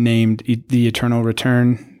named The Eternal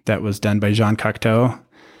Return that was done by Jean Cocteau,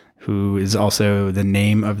 who is also the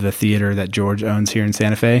name of the theater that George owns here in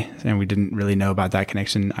Santa Fe. And we didn't really know about that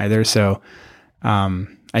connection either. So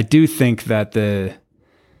I do think that the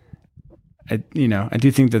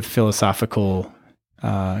philosophical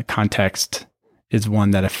context is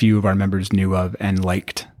one that a few of our members knew of and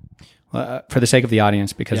liked. Well, for the sake of the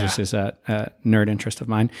audience, because this is a nerd interest of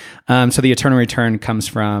mine. So the Eternal Return comes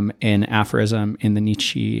from an aphorism in the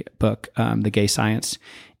Nietzsche book, The Gay Science.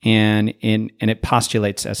 And it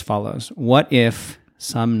postulates as follows. What if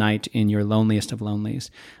some night in your loneliest of lonelies,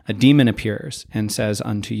 a demon appears and says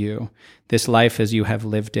unto you, this life as you have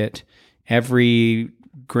lived it, every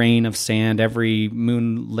grain of sand, every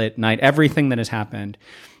moonlit night, everything that has happened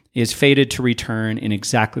is fated to return in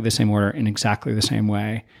exactly the same order, in exactly the same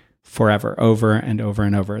way, forever, over and over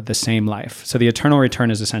and over, the same life. So the eternal return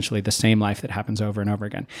is essentially the same life that happens over and over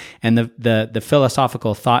again. And the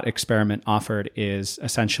philosophical thought experiment offered is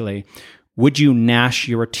essentially, would you gnash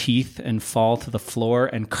your teeth and fall to the floor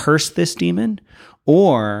and curse this demon?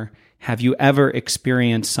 Or have you ever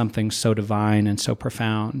experienced something so divine and so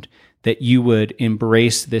profound that you would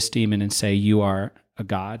embrace this demon and say, you are a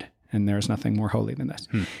god and there's nothing more holy than this?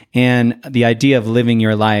 And the idea of living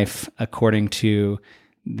your life according to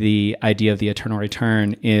the idea of the eternal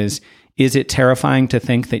return is it terrifying to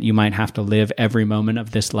think that you might have to live every moment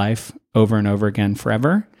of this life over and over again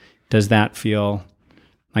forever? Does that feel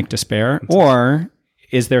like despair? Or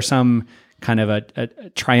is there some kind of a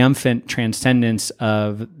triumphant transcendence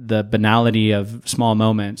of the banality of small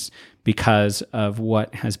moments because of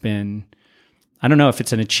what has been, I don't know if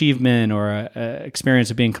it's an achievement or a experience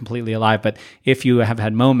of being completely alive, but if you have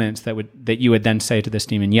had moments that you would then say to this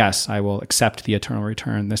demon, yes, I will accept the eternal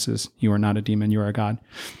return. You are not a demon, you are a god.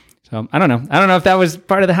 So I don't know. I don't know if that was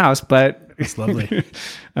part of the house, but It's lovely.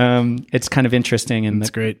 It's kind of interesting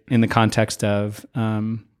great in the context of,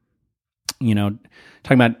 talking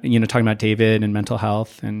about David and mental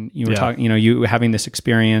health, and you were talking, you having this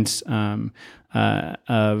experience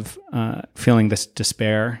of feeling this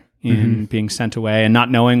despair in being sent away and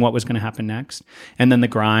not knowing what was going to happen next, and then the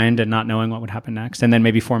grind and not knowing what would happen next, and then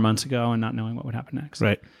maybe 4 months ago and not knowing what would happen next.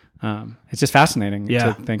 Right. It's just fascinating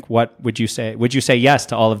to think, what would you say? Would you say yes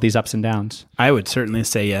to all of these ups and downs? I would certainly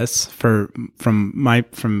say yes from my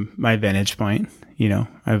vantage point.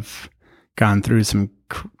 I've gone through some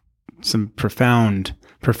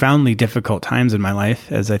profoundly difficult times in my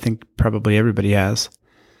life, as I think probably everybody has.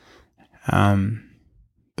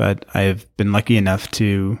 But I've been lucky enough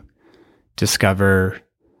to discover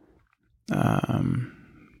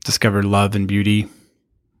love and beauty,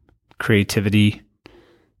 creativity,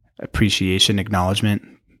 appreciation, acknowledgement,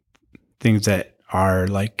 things that are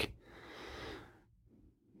like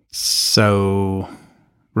so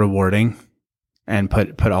rewarding, and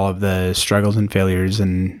put all of the struggles and failures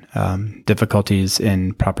and difficulties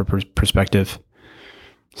in proper perspective.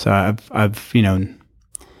 So I've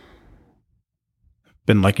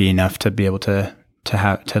been lucky enough to be able to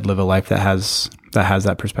live a life that has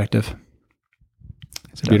that perspective.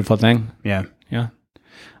 It's a beautiful thing. Yeah. Yeah.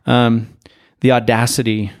 The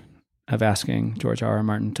audacity of asking George R.R.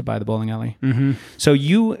 Martin to buy the bowling alley. Mm-hmm. So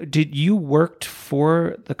you worked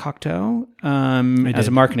for the Cocteau as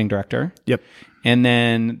a marketing director. Yep. And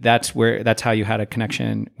then that's how you had a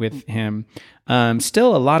connection with him.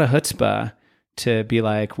 Still a lot of chutzpah to be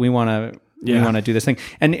like, we want to do this thing.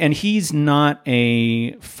 And he's not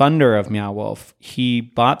a funder of Meow Wolf. He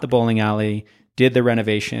bought the bowling alley, did the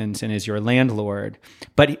renovations, and is your landlord.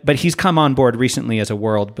 But he's come on board recently as a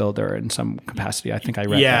world builder in some capacity. I think I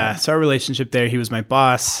read that. Yeah, so our relationship there, he was my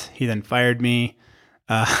boss. He then fired me.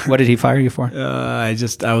 What did he fire you for? I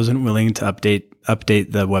wasn't willing to update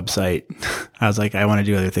the website. I was like, I want to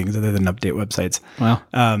do other things other than update websites. Wow.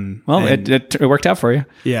 It worked out for you.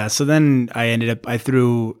 Yeah. So then I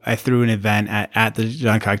threw an event at the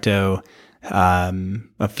Jean Cocteau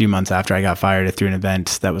a few months after I got fired. I threw an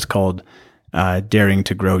event that was called Daring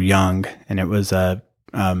to Grow Young, and it was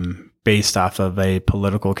based off of a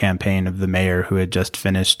political campaign of the mayor who had just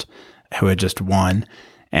won.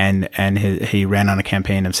 And he ran on a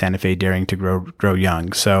campaign of Santa Fe daring to grow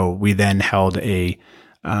young. So we then held a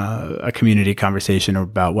community conversation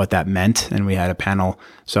about what that meant, and we had a panel.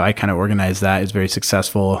 So I kind of organized that. It was very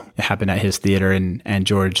successful. It happened at his theater, and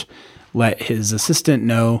George let his assistant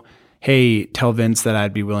know, hey, tell Vince that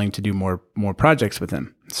I'd be willing to do more projects with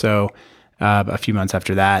him. So a few months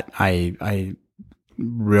after that, I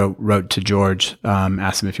wrote to George,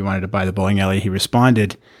 asked him if he wanted to buy the bowling alley. He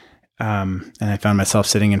responded. And I found myself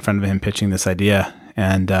sitting in front of him pitching this idea.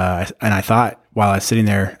 And I thought, while I was sitting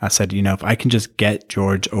there, I said, if I can just get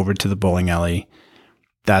George over to the bowling alley,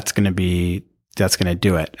 that's going to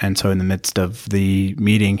do it. And so in the midst of the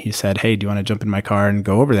meeting, he said, hey, do you want to jump in my car and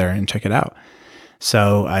go over there and check it out?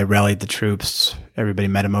 So I rallied the troops. Everybody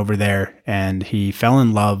met him over there, and he fell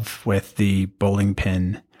in love with the bowling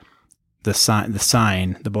pin,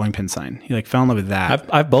 the bowling pin sign. He fell in love with that.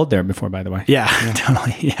 I've bowled there before, by the way. Yeah.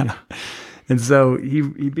 Totally. Yeah. And so he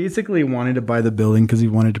basically wanted to buy the building because he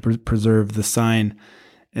wanted to preserve the sign.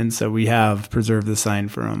 And so we have preserved the sign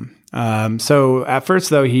for him. So at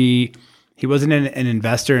first though, he wasn't an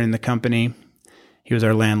investor in the company. He was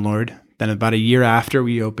our landlord, Then about a year after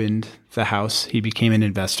we opened the house, he became an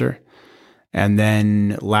investor. And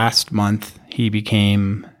then last month, he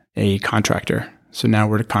became a contractor. So now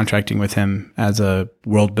we're contracting with him as a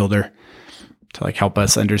world builder to like help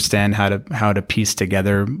us understand how to piece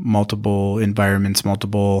together multiple environments,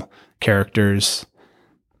 multiple characters,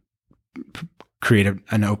 create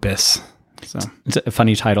an opus. So it's a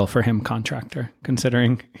funny title for him, contractor,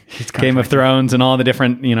 considering Game of Thrones and all the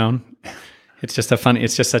different, it's just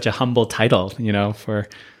such a humble title, for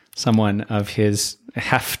someone of his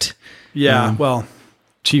heft. Yeah. Well,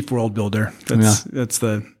 chief world builder. That's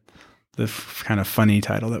the kind of funny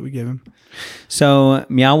title that we give him. So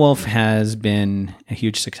Meow Wolf has been a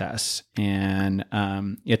huge success, and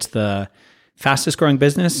it's the fastest growing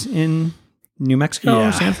business in New Mexico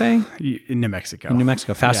or Santa Fe? In New Mexico.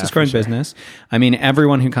 Fastest growing business. I mean,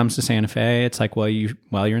 everyone who comes to Santa Fe, it's like, you're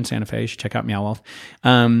in Santa Fe, you should check out Meow Wolf.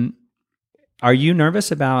 Are you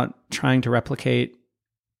nervous about trying to replicate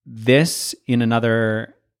this in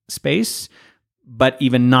another space, but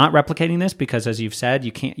even not replicating this? Because as you've said,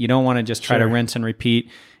 you don't want to just try to rinse and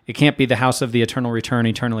repeat. It can't be the house of the eternal return,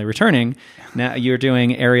 eternally returning. Now you're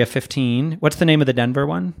doing Area 15. What's the name of the Denver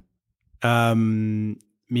one?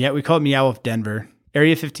 We call it Meow Wolf Denver.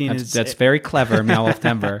 Area 15 that's very clever, Meow Wolf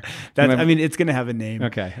Denver. It's going to have a name.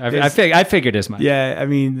 Okay, I figured as much. Yeah, I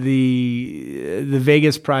mean the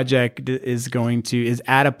Vegas project is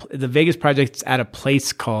the Vegas project's at a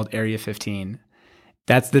place called Area 15.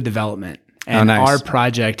 That's the development, and our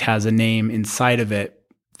project has a name inside of it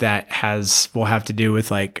that will have to do with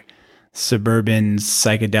like suburban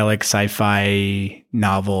psychedelic sci-fi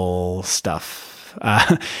novel stuff.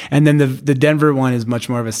 And then the Denver one is much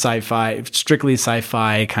more of a strictly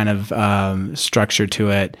sci-fi kind of structure to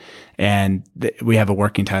it. And we have a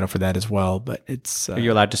working title for that as well, but it's... Are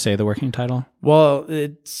you allowed to say the working title? Well,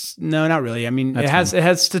 no, not really. I mean, it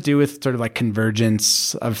has to do with sort of like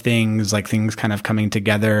convergence of things, like things kind of coming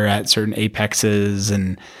together at certain apexes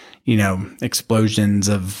and, explosions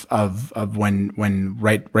of when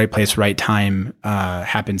right place, right time,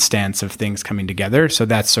 happenstance of things coming together. So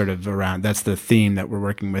that's that's the theme that we're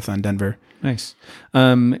working with on Denver. Nice.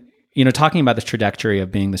 Talking about this trajectory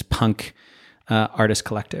of being this punk artist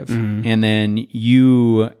collective, and then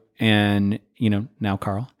you and now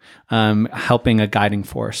Carl helping a guiding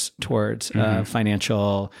force towards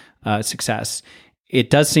financial success. It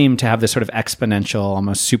does seem to have this sort of exponential,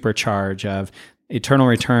 almost supercharge of Eternal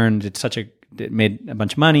Return. It made a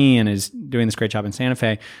bunch of money and is doing this great job in Santa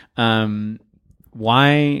Fe.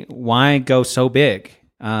 Why go so big?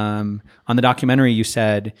 On the documentary, you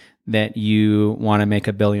said that you want to make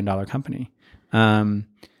 $1 billion company.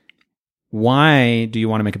 Why do you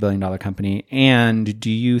want to make $1 billion company? And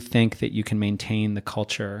do you think that you can maintain the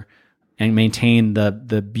culture and maintain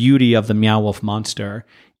the beauty of the Meow Wolf monster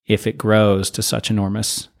if it grows to such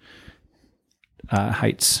enormous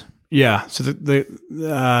heights? Yeah. So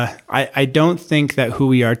I don't think that who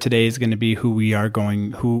we are today is going to be who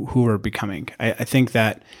we're becoming. I think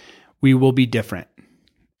that we will be different,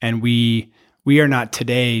 and we are not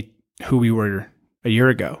today who we were a year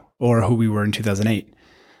ago or who we were in 2008.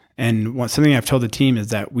 And something I've told the team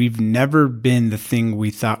is that we've never been the thing we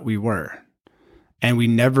thought we were, and we've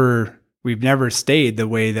never stayed the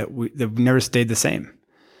way that we've never stayed the same.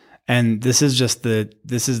 And this is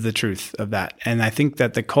the truth of that. And I think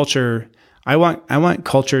that the culture, I want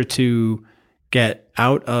culture to get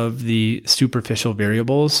out of the superficial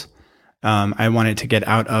variables. I want it to get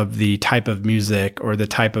out of the type of music or the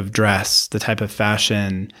type of dress, the type of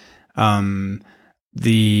fashion, and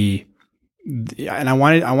I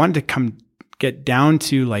wanted to get down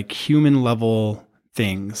to like human level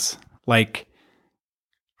things. Like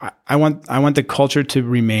I want the culture to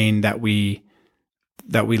remain that we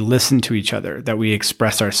listen to each other, that we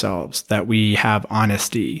express ourselves, that we have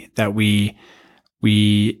honesty, that we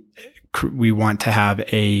want to have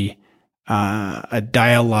a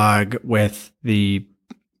dialogue with the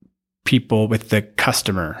people, with the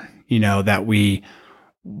customer, that we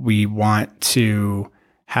want to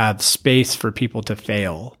have space for people to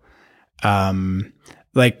fail. These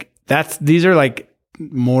are like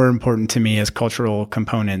more important to me as cultural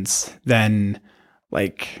components than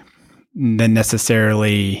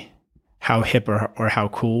necessarily how hip or how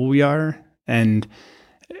cool we are. And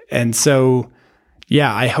so,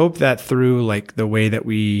 yeah, I hope that through like the way that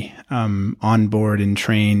we onboard and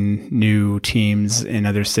train new teams in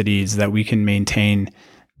other cities, that we can maintain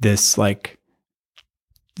this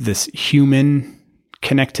human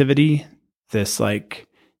connectivity, this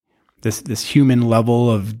human level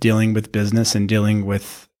of dealing with business and dealing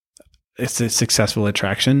with a successful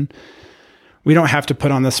attraction. We don't have to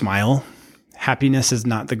put on the smile. happiness is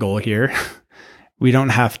not the goal here. We don't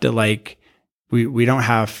have to like, we don't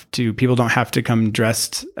have to, people don't have to come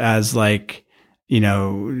dressed as like,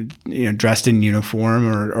 dressed in uniform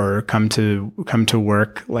or come to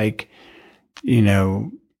work like,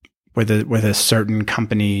 with a certain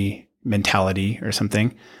company mentality or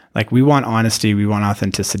something. Like we want honesty, we want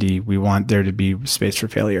authenticity, we want there to be space for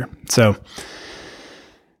failure. So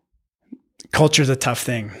culture is a tough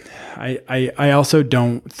thing. I also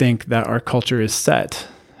don't think that our culture is set.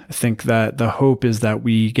 I think that the hope is that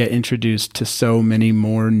we get introduced to so many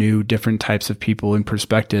more new, different types of people and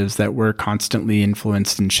perspectives that we're constantly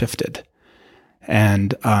influenced and shifted.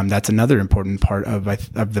 And that's another important part of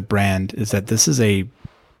the brand, is that this is a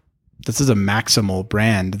maximal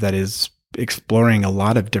brand that is exploring a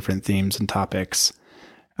lot of different themes and topics.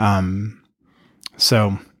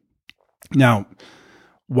 So now,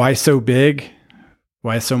 why so big?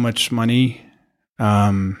 Why so much money?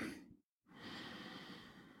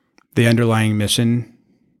 The underlying mission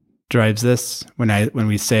drives this. When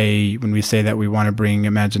we say that we want to bring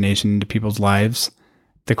imagination into people's lives,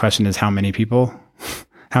 the question is how many people?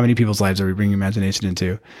 How many people's lives are we bringing imagination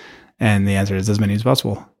into? And the answer is as many as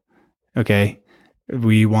possible. Okay.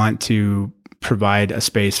 We want to provide a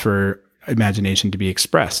space for imagination to be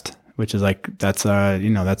expressed, which is like, that's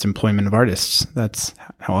employment of artists. That's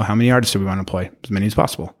how many artists do we want to employ? As many as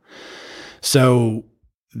possible. So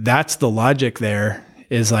that's the logic there,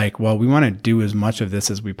 is like, well, we want to do as much of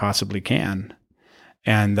this as we possibly can.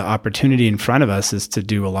 And the opportunity in front of us is to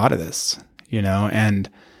do a lot of this, and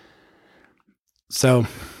so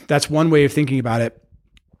that's one way of thinking about it.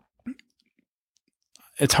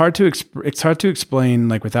 It's hard to explain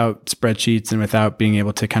like without spreadsheets and without being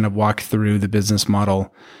able to kind of walk through the business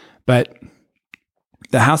model. But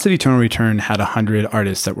the House of Eternal Return had 100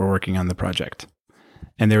 artists that were working on the project,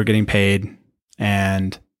 and they were getting paid,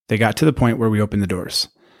 and they got to the point where we opened the doors.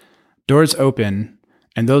 Doors open,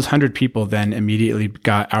 and those 100 people then immediately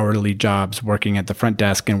got hourly jobs working at the front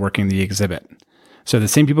desk and working the exhibit. So the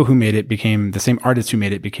same people who made it became the same artists who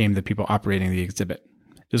made it became the people operating the exhibit.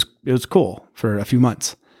 It was cool for a few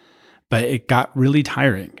months, but it got really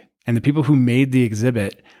tiring. And the people who made the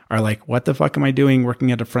exhibit are like, "What the fuck am I doing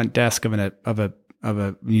working at a front desk of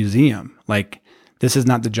a museum? Like, this is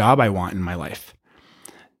not the job I want in my life."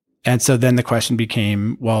 And so then the question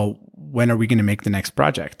became, well, when are we going to make the next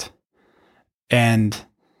project? And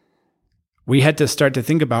we had to start to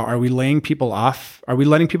think about, are we laying people off? Are we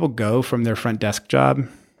letting people go from their front desk job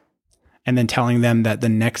and then telling them that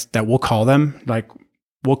that we'll call them, like,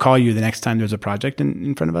 we'll call you the next time there's a project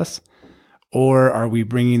in front of us? Or are we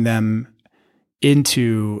bringing them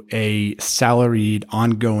into a salaried,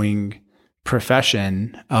 ongoing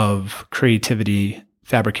profession of creativity,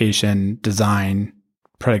 fabrication, design,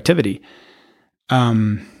 productivity?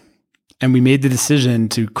 And we made the decision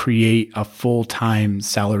to create a full-time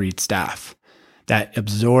salaried staff that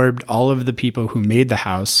absorbed all of the people who made the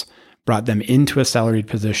house, brought them into a salaried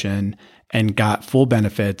position, and got full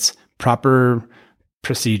benefits, proper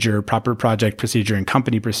procedure, proper project procedure, and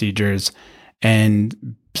company procedures,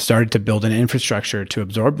 and started to build an infrastructure to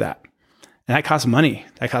absorb that. And that costs money.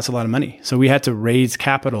 That costs a lot of money. So we had to raise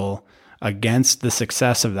capital against the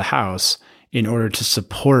success of the house in order to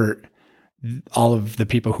support all of the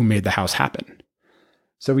people who made the house happen.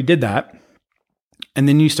 So we did that. And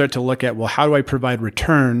then you start to look at, well, how do I provide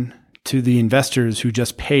return to the investors who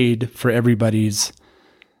just paid for everybody's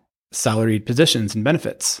salaried positions and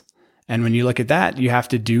benefits? And when you look at that, you have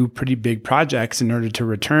to do pretty big projects in order to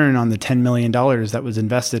return on the $10 million that was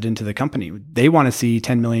invested into the company. They want to see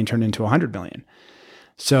 10 million turn into 100 million.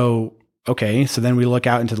 So, okay, so then we look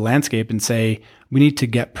out into the landscape and say, we need to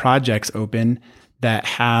get projects open that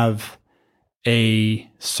have a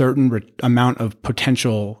certain amount of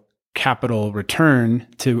potential capital return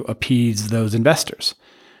to appease those investors.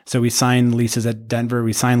 So we signed leases at Denver,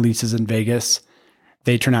 we signed leases in Vegas.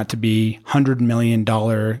 They turn out to be $100 million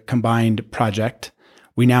combined project.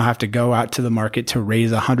 We now have to go out to the market to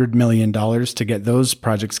raise $100 million to get those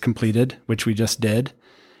projects completed, which we just did.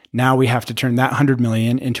 Now we have to turn that $100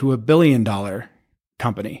 million into $1 billion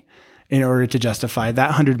company in order to justify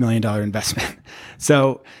that $100 million investment.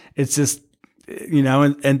 So it's just,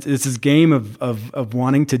 and it's this game of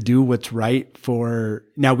wanting to do what's right for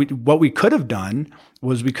now. What we could have done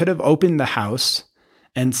was we could have opened the house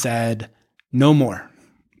and said, no more.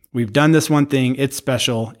 We've done this one thing. It's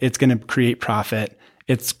special. It's going to create profit.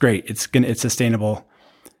 It's great. It's sustainable.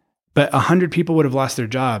 But 100 people would have lost their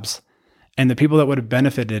jobs. And the people that would have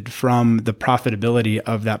benefited from the profitability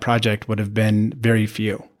of that project would have been very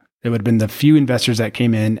few. It would have been the few investors that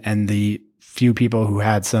came in and the few people who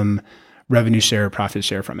had some revenue share or profit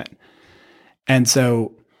share from it. And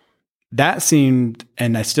so that seemed,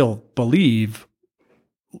 and I still believe,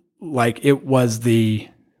 like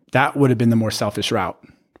that would have been the more selfish route,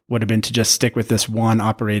 would have been to just stick with this one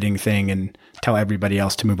operating thing and tell everybody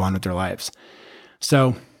else to move on with their lives.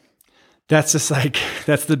 So that's just like,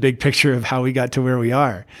 that's the big picture of how we got to where we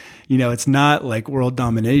are. It's not like world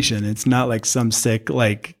domination. It's not like some sick,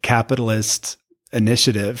 like capitalist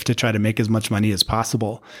initiative to try to make as much money as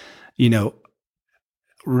possible.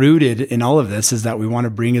 Rooted in all of this is that we want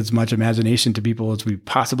to bring as much imagination to people as we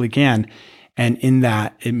possibly can. And in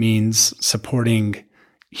that, it means supporting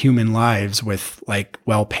human lives with like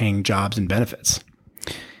well-paying jobs and benefits.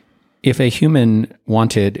 If a human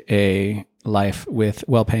wanted a life with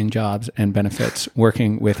well-paying jobs and benefits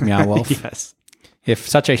working with Meow Wolf, yes. If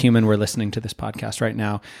such a human were listening to this podcast right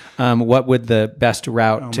now, what would the best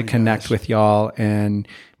route to connect with y'all and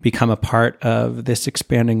become a part of this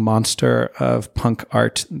expanding monster of punk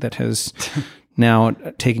art that has now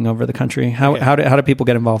taking over the country? How do people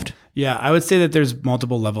get involved? Yeah, I would say that there's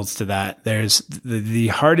multiple levels to that. There's the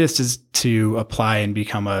hardest is to apply and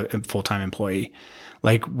become a full-time employee.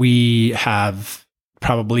 Like we have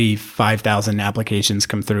probably 5,000 applications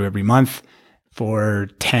come through every month for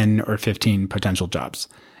 10 or 15 potential jobs.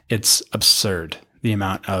 It's absurd, the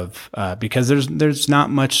amount of, because there's not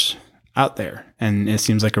much out there, and it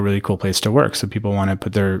seems like a really cool place to work. So people want to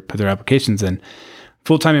put their applications in.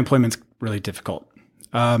 Full-time employment's really difficult.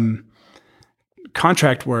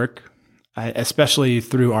 Contract work, especially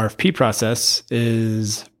through RFP process,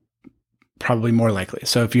 is probably more likely.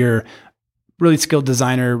 So if you're really skilled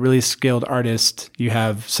designer, really skilled artist, you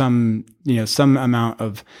have some amount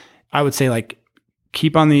of, I would say, like,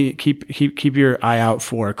 keep your eye out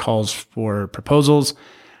for calls for proposals.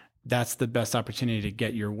 That's the best opportunity to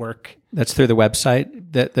get your work. That's through the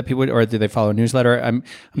website that people, or do they follow a newsletter? I'm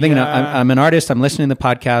thinking, I'm an artist. I'm listening to the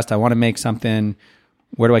podcast. I want to make something.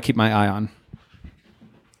 Where do I keep my eye on?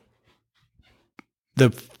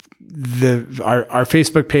 Our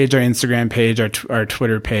Facebook page, our Instagram page, our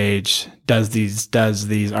Twitter page does these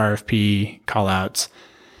RFP call outs.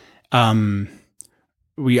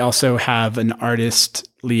 We also have an artist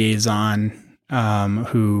liaison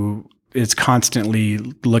who is constantly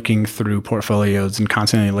looking through portfolios and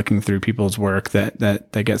constantly looking through people's work that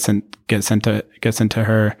gets sent to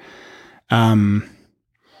her.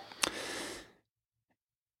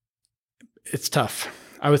 It's tough.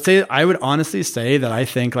 I would honestly say that I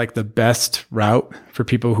think like the best route for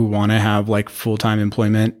people who want to have like full-time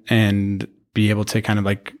employment and be able to kind of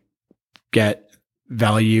like get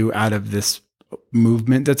value out of this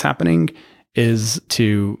movement that's happening is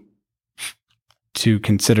to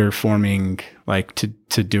consider forming, like, to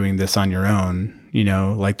doing this on your own.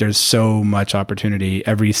 Like there's so much opportunity.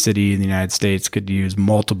 Every city in the United States could use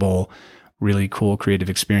multiple really cool creative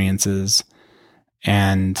experiences,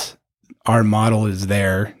 and our model is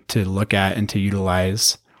there to look at and to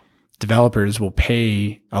utilize. Developers will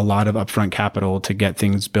pay a lot of upfront capital to get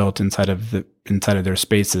things built inside of their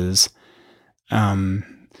spaces.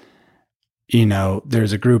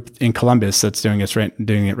 There's a group in Columbus that's doing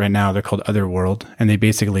it right now. They're called Otherworld, and they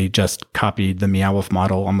basically just copied the Meow Wolf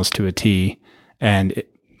model almost to a T, and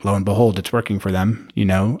lo and behold, it's working for them.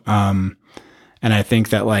 And I think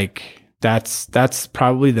that like that's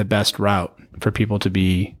probably the best route for people to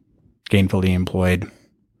be gainfully employed.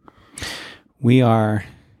 We are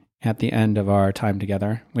at the end of our time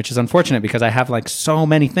together, which is unfortunate because I have like so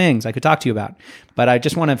many things I could talk to you about. But I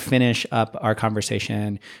just want to finish up our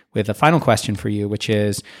conversation with a final question for you, which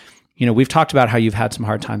is, we've talked about how you've had some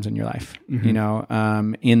hard times in your life.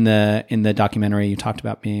 Mm-hmm. In the documentary, you talked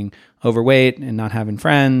about being overweight and not having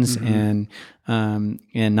friends, mm-hmm.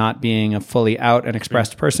 and not being a fully out and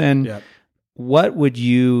expressed person. Yep. What would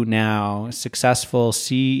you now, successful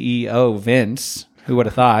CEO Vince, who would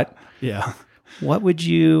have thought? Yeah. What would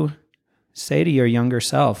you say to your younger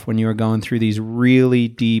self when you were going through these really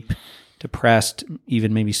deep, depressed,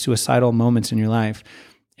 even maybe suicidal moments in your life?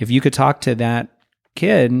 If you could talk to that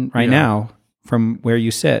kid right now from where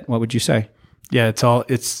you sit, what would you say? Yeah, it's all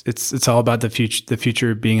about the future. The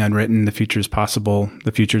future being unwritten. The future is possible.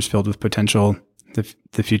 The future is filled with potential.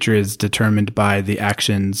 The future is determined by the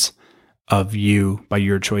actions of you, by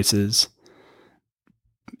your choices.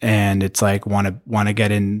 And it's like, want to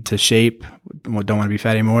get into shape, don't want to be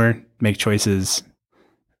fat anymore, make choices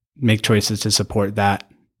to support that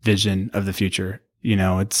vision of the future.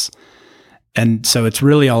 And so it's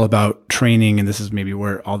really all about training. And this is maybe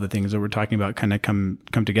where all the things that we're talking about kind of come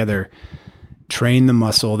together. Train the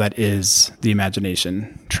muscle that is the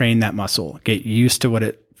imagination. Train that muscle. Get used to what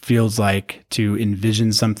it feels like to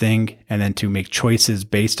envision something and then to make choices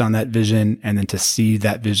based on that vision and then to see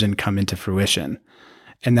that vision come into fruition.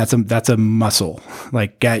 And that's a muscle.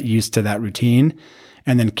 Like, get used to that routine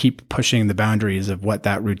and then keep pushing the boundaries of what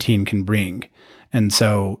that routine can bring. And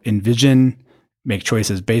so envision, make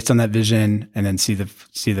choices based on that vision, and then see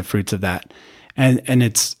the fruits of that. And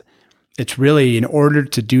it's really, in order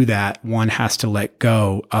to do that, one has to let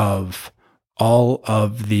go of all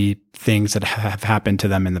of the things that have happened to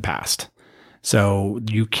them in the past. So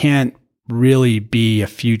you can't really be a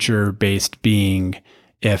future-based being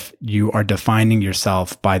if you are defining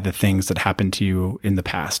yourself by the things that happened to you in the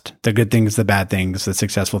past. The good things, the bad things, the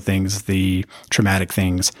successful things, the traumatic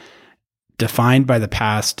things. Defined by the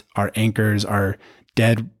past are anchors, are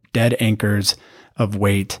dead anchors of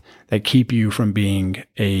weight that keep you from being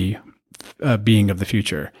a being of the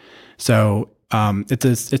future. So it's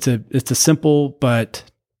a simple but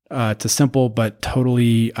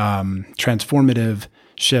totally transformative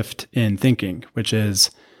shift in thinking, which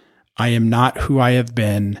is, I am not who I have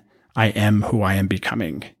been. I am who I am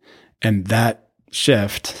becoming. And that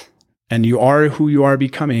shift, and you are who you are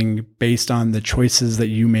becoming based on the choices that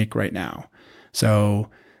you make right now. So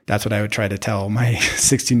that's what I would try to tell my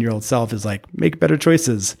 16-year-old self, is like, make better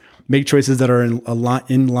choices. Make choices that are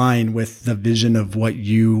in line with the vision of what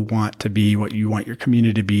you want to be, what you want your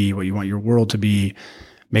community to be, what you want your world to be.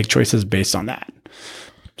 Make choices based on that.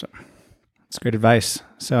 So that's great advice.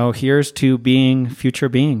 So here's to being future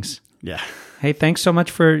beings. Yeah. Hey, thanks so much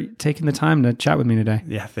for taking the time to chat with me today.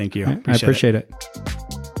 Yeah, thank you. I appreciate it.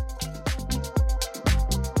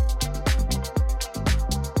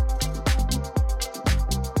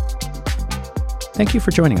 Thank you for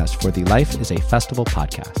joining us for the Life is a Festival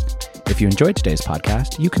podcast. If you enjoyed today's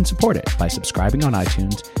podcast, you can support it by subscribing on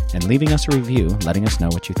iTunes and leaving us a review letting us know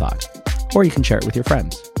what you thought. Or you can share it with your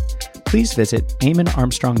friends. Please visit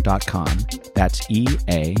eamonarmstrong.com. That's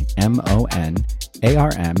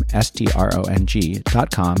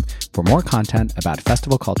EAMONARMSTRONG.com for more content about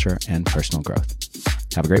festival culture and personal growth.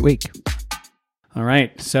 Have a great week. All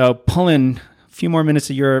right. So pulling a few more minutes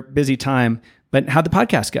of your busy time, but how'd the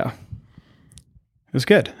podcast go? It was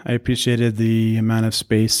good. I appreciated the amount of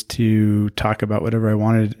space to talk about whatever I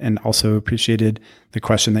wanted, and also appreciated the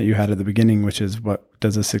question that you had at the beginning, which is, what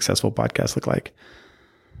does a successful podcast look like?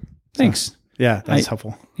 Thanks. So, yeah, that's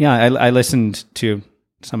helpful. Yeah, I listened to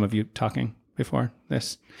some of you talking before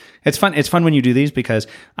this. It's fun. It's fun when you do these because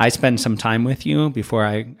I spend some time with you before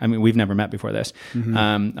I mean, we've never met before this. Mm-hmm.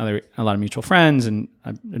 A lot of mutual friends, and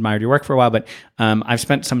I've admired your work for a while, but I've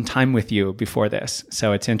spent some time with you before this.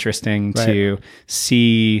 So it's interesting to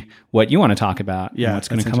see what you want to talk about and what's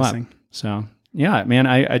going to come up. So yeah, man,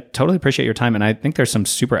 I totally appreciate your time. And I think there's some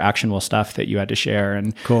super actionable stuff that you had to share.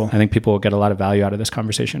 And cool. I think people will get a lot of value out of this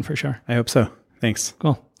conversation for sure. I hope so. Thanks.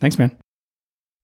 Cool. Thanks, man.